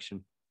receive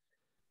correction.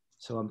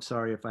 So I'm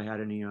sorry if I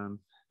had any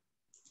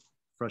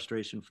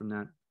frustration from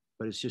that,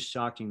 but it's just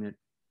shocking that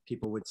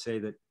people would say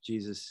that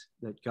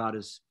God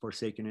has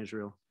forsaken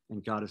Israel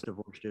and God has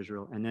divorced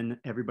Israel. And then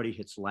everybody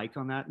hits like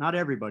on that. Not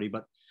everybody,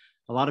 but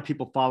a lot of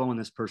people following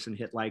this person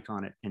hit like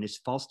on it. And it's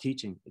false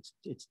teaching.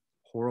 It's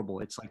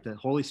horrible. It's like the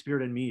Holy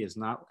Spirit in me is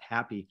not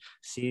happy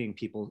seeing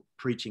people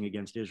preaching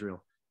against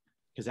Israel,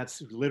 because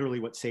that's literally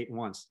what Satan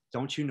wants.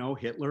 Don't you know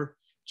Hitler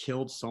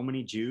killed so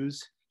many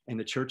Jews and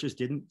the churches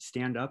didn't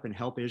stand up and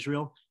help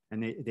Israel,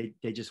 and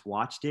they just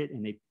watched it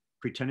and they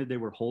pretended they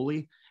were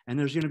holy? And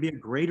there's going to be a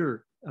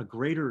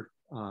greater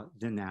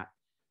than that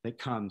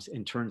comes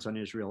and turns on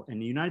Israel.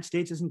 And the United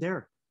States isn't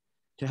there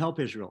to help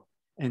Israel.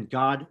 And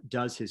God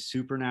does his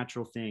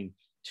supernatural thing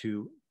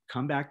to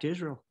come back to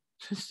Israel.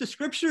 It's the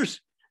scriptures.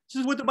 This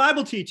is what the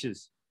Bible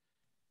teaches.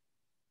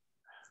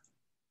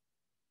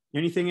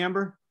 Anything,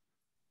 Amber?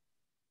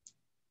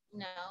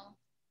 No.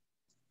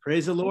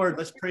 Praise the Lord.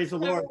 Let's praise the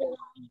Lord.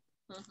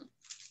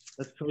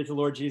 Let's praise the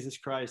Lord Jesus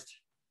Christ.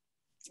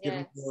 Let's give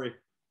him glory.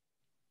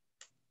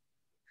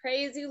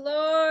 Praise you,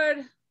 Lord.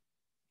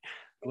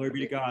 Glory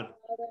be to God.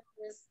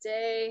 This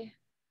day,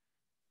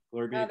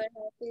 Glory be. Father,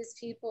 help these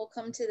people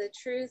come to the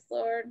truth,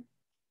 Lord.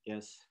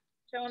 Yes.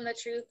 Show them the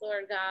truth,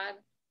 Lord God,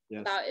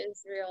 yes. about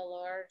Israel,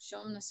 Lord.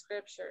 Show them the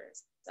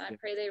scriptures. I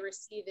pray they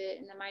receive it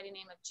in the mighty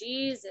name of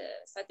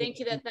Jesus. I thank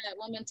you that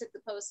woman took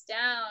the post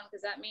down,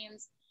 because that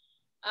means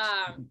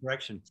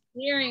correction.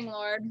 Hearing,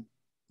 Lord.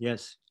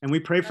 Yes. And we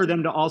pray for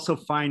them to also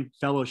find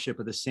fellowship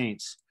of the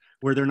saints,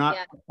 where they're not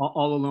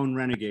all alone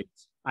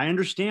renegades. I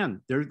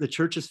understand the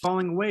church is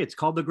falling away. It's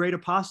called the great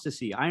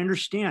apostasy. I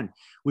understand.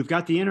 We've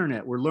got the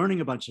internet. We're learning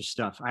a bunch of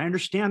stuff. I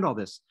understand all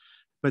this,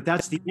 but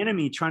that's the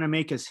enemy trying to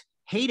make us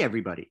hate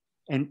everybody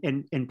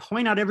and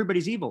point out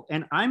everybody's evil.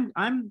 And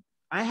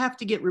I have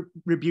to get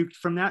rebuked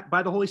from that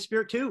by the Holy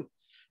Spirit too.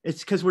 It's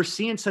because we're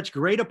seeing such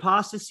great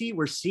apostasy.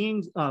 We're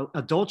seeing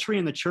adultery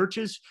in the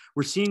churches.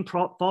 We're seeing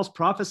false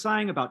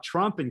prophesying about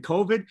Trump and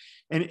COVID.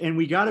 And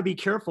we got to be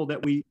careful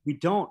that we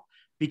don't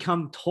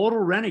become total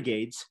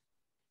renegades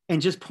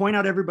and just point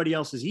out everybody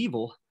else's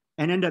evil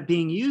and end up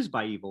being used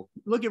by evil.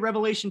 Look at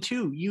Revelation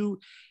 2.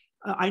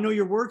 I know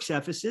your works,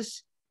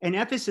 Ephesus. And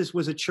Ephesus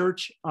was a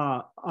church,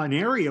 an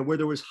area where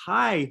there was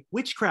high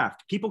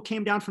witchcraft. People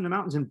came down from the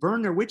mountains and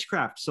burned their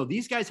witchcraft. So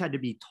these guys had to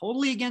be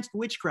totally against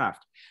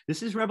witchcraft.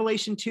 This is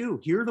Revelation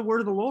 2. Hear the word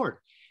of the Lord.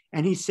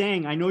 And he's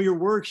saying, I know your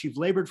works. You've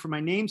labored for my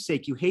name's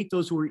sake. You hate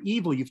those who are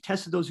evil. You've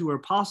tested those who are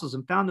apostles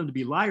and found them to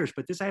be liars.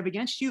 But this I have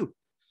against you.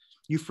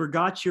 You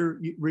forgot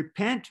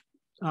repent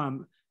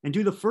and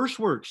do the first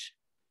works.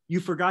 You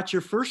forgot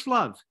your first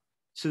love.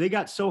 So they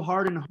got so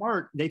hard in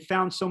heart. They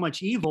found so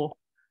much evil.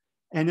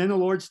 And then the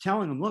Lord's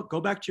telling them, look, go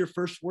back to your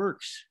first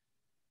works.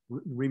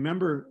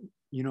 Remember,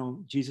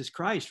 Jesus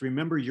Christ.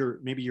 Remember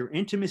maybe your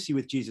intimacy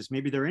with Jesus.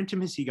 Maybe their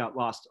intimacy got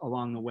lost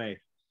along the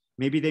way.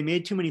 Maybe they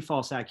made too many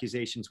false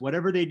accusations.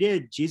 Whatever they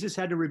did, Jesus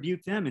had to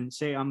rebuke them and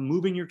say, I'm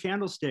moving your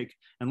candlestick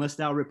unless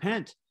thou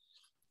repent.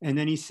 And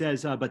then he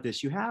says, but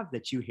this you have,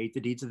 that you hate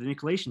the deeds of the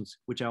Nicolaitans,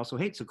 which I also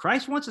hate. So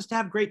Christ wants us to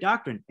have great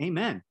doctrine.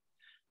 Amen.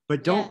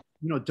 But don't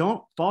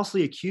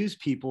falsely accuse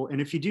people. And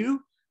if you do,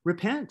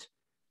 repent.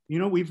 You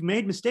know, we've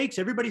made mistakes.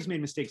 Everybody's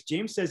made mistakes.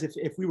 James says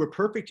if we were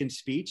perfect in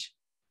speech,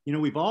 you know,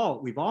 we've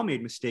all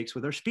made mistakes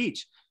with our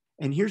speech.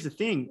 And here's the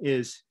thing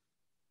is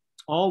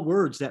all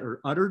words that are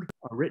uttered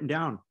are written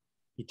down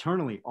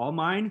eternally. All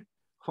mine.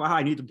 Wow,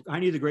 I need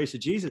the grace of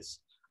Jesus.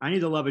 I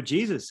need the love of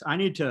Jesus. I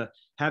need to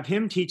have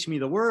him teach me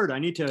the word. I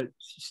need to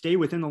stay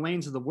within the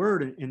lanes of the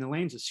word and in the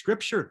lanes of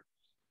scripture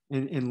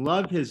and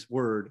love his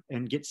word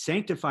and get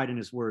sanctified in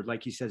his word.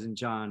 Like he says in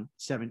John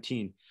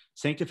 17,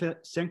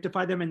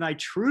 sanctify them in thy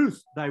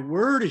truth. Thy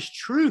word is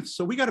truth.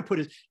 So we got to put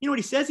his, you know what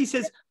he says? He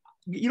says,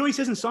 you know what he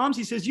says in Psalms?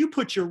 He says, you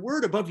put your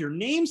word above your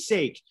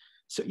namesake.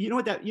 So you know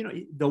what that, you know,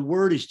 the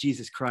word is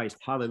Jesus Christ.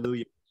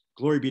 Hallelujah.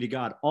 Glory be to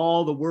God.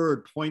 All the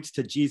word points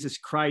to Jesus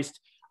Christ.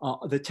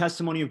 The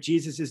testimony of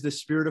Jesus is the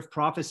spirit of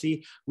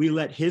prophecy. We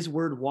let his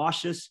word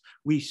wash us.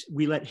 We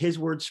let his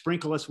word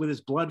sprinkle us with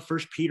his blood. 1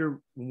 Peter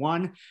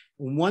 1.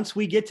 Once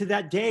we get to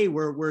that day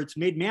where it's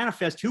made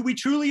manifest who we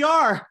truly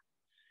are,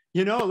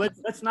 you know,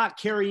 let's not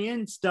carry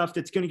in stuff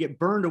that's going to get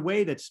burned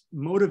away, that's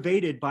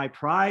motivated by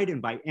pride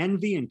and by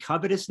envy and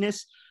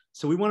covetousness.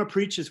 So we want to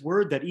preach his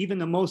word that even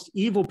the most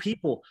evil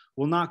people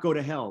will not go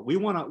to hell. We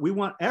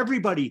want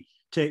everybody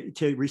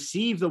to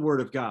receive the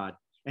word of God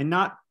and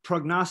not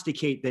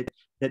prognosticate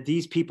that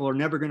these people are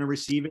never going to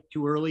receive it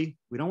too early.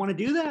 We don't want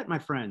to do that, my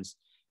friends.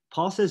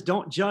 Paul says,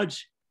 don't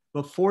judge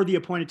before the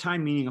appointed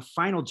time, meaning a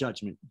final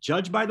judgment.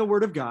 Judge by the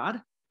word of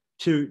God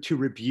to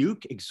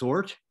rebuke,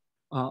 exhort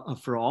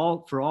for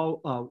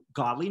all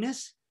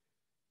godliness,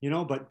 you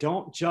know, but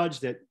don't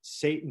judge that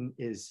Satan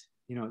is,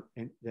 you know,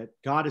 and that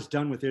God is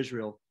done with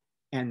Israel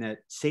and that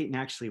Satan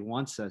actually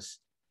wants us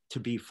to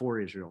be for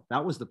Israel.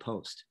 That was the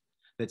post,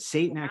 that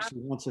Satan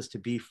actually wants us to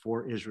be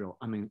for Israel.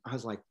 I mean, I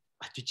was like,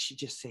 did she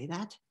just say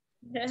that?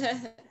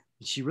 Did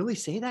she really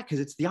say that? Because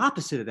it's the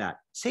opposite of that.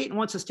 Satan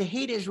wants us to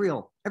hate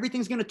Israel.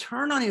 Everything's going to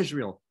turn on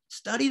Israel.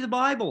 Study the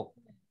Bible.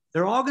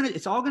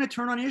 It's all going to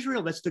turn on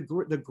Israel. That's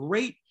the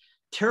great,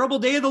 terrible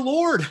day of the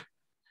Lord.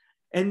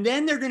 And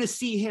then they're going to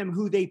see him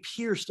who they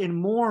pierced and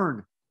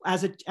mourn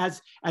as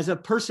a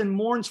person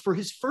mourns for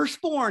his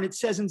firstborn. It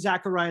says in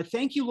Zechariah,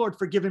 thank you, Lord,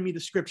 for giving me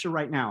the scripture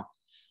right now.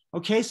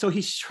 Okay, so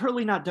he's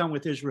surely not done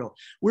with Israel.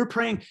 We're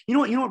praying. You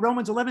know what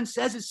Romans 11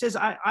 says? It says,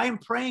 I am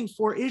praying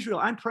for Israel.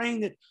 I'm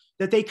praying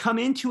that they come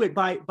into it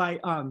by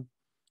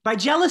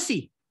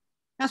jealousy.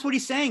 That's what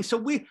he's saying.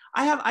 So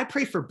I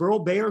pray for Burl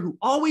Bayer, who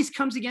always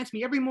comes against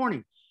me every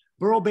morning.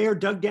 Burl Bayer,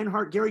 Doug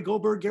Denhart, Gary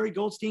Goldberg, Gary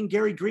Goldstein,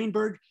 Gary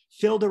Greenberg,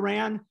 Phil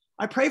Duran.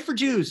 I pray for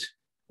Jews.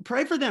 I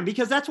pray for them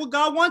because that's what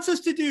God wants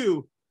us to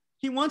do.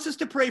 He wants us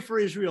to pray for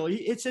Israel.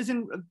 It says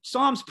in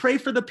Psalms, pray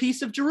for the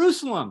peace of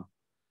Jerusalem.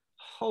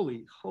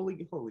 Holy,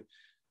 holy, holy.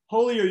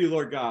 Holy are you,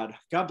 Lord God.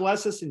 God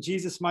bless us in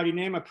Jesus' mighty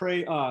name. I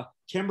pray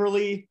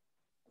Kimberly,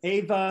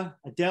 Ava,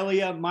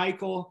 Adelia,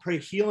 Michael, pray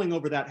healing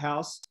over that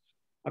house.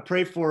 I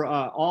pray for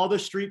all the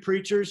street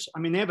preachers. I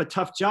mean, they have a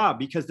tough job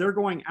because they're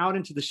going out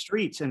into the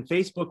streets and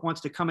Facebook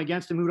wants to come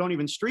against them who don't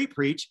even street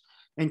preach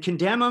and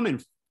condemn them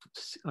and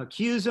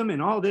accuse them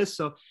and all this.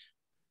 So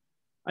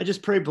I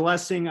just pray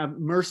blessing,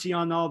 mercy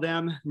on all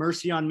them,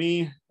 mercy on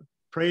me.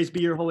 Praise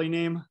be your holy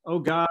name. Oh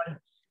God.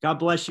 God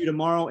bless you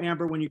tomorrow,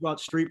 Amber, when you go out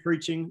street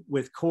preaching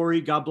with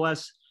Corey. God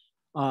bless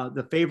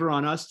the favor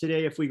on us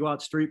today if we go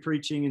out street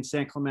preaching in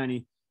San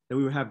Clemente, that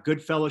we will have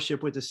good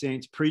fellowship with the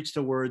saints, preach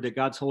the word, that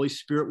God's Holy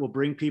Spirit will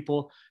bring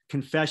people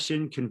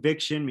confession,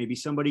 conviction. Maybe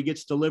somebody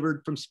gets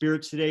delivered from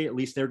spirits today. At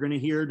least they're going to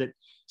hear that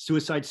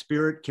suicide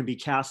spirit can be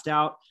cast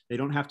out. They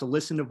don't have to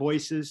listen to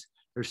voices.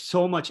 There's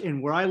so much.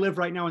 And where I live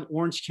right now in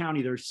Orange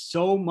County, there's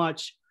so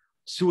much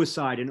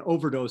suicide and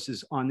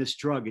overdoses on this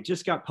drug. It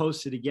just got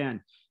posted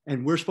again.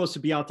 And we're supposed to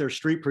be out there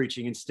street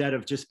preaching instead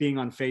of just being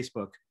on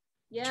Facebook.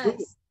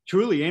 Yes.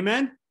 Truly.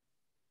 Amen.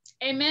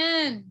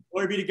 Amen.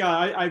 Glory be to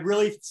God. I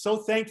really so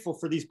thankful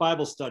for these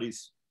Bible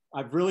studies.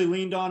 I've really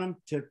leaned on them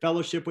to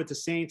fellowship with the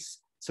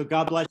saints. So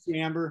God bless you,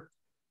 Amber.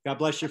 God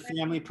bless your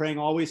family. Praying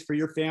always for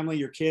your family,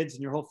 your kids,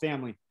 and your whole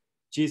family. In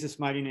Jesus'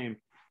 mighty name.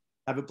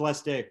 Have a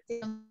blessed day.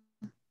 All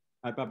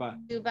right, bye-bye.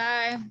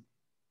 Goodbye.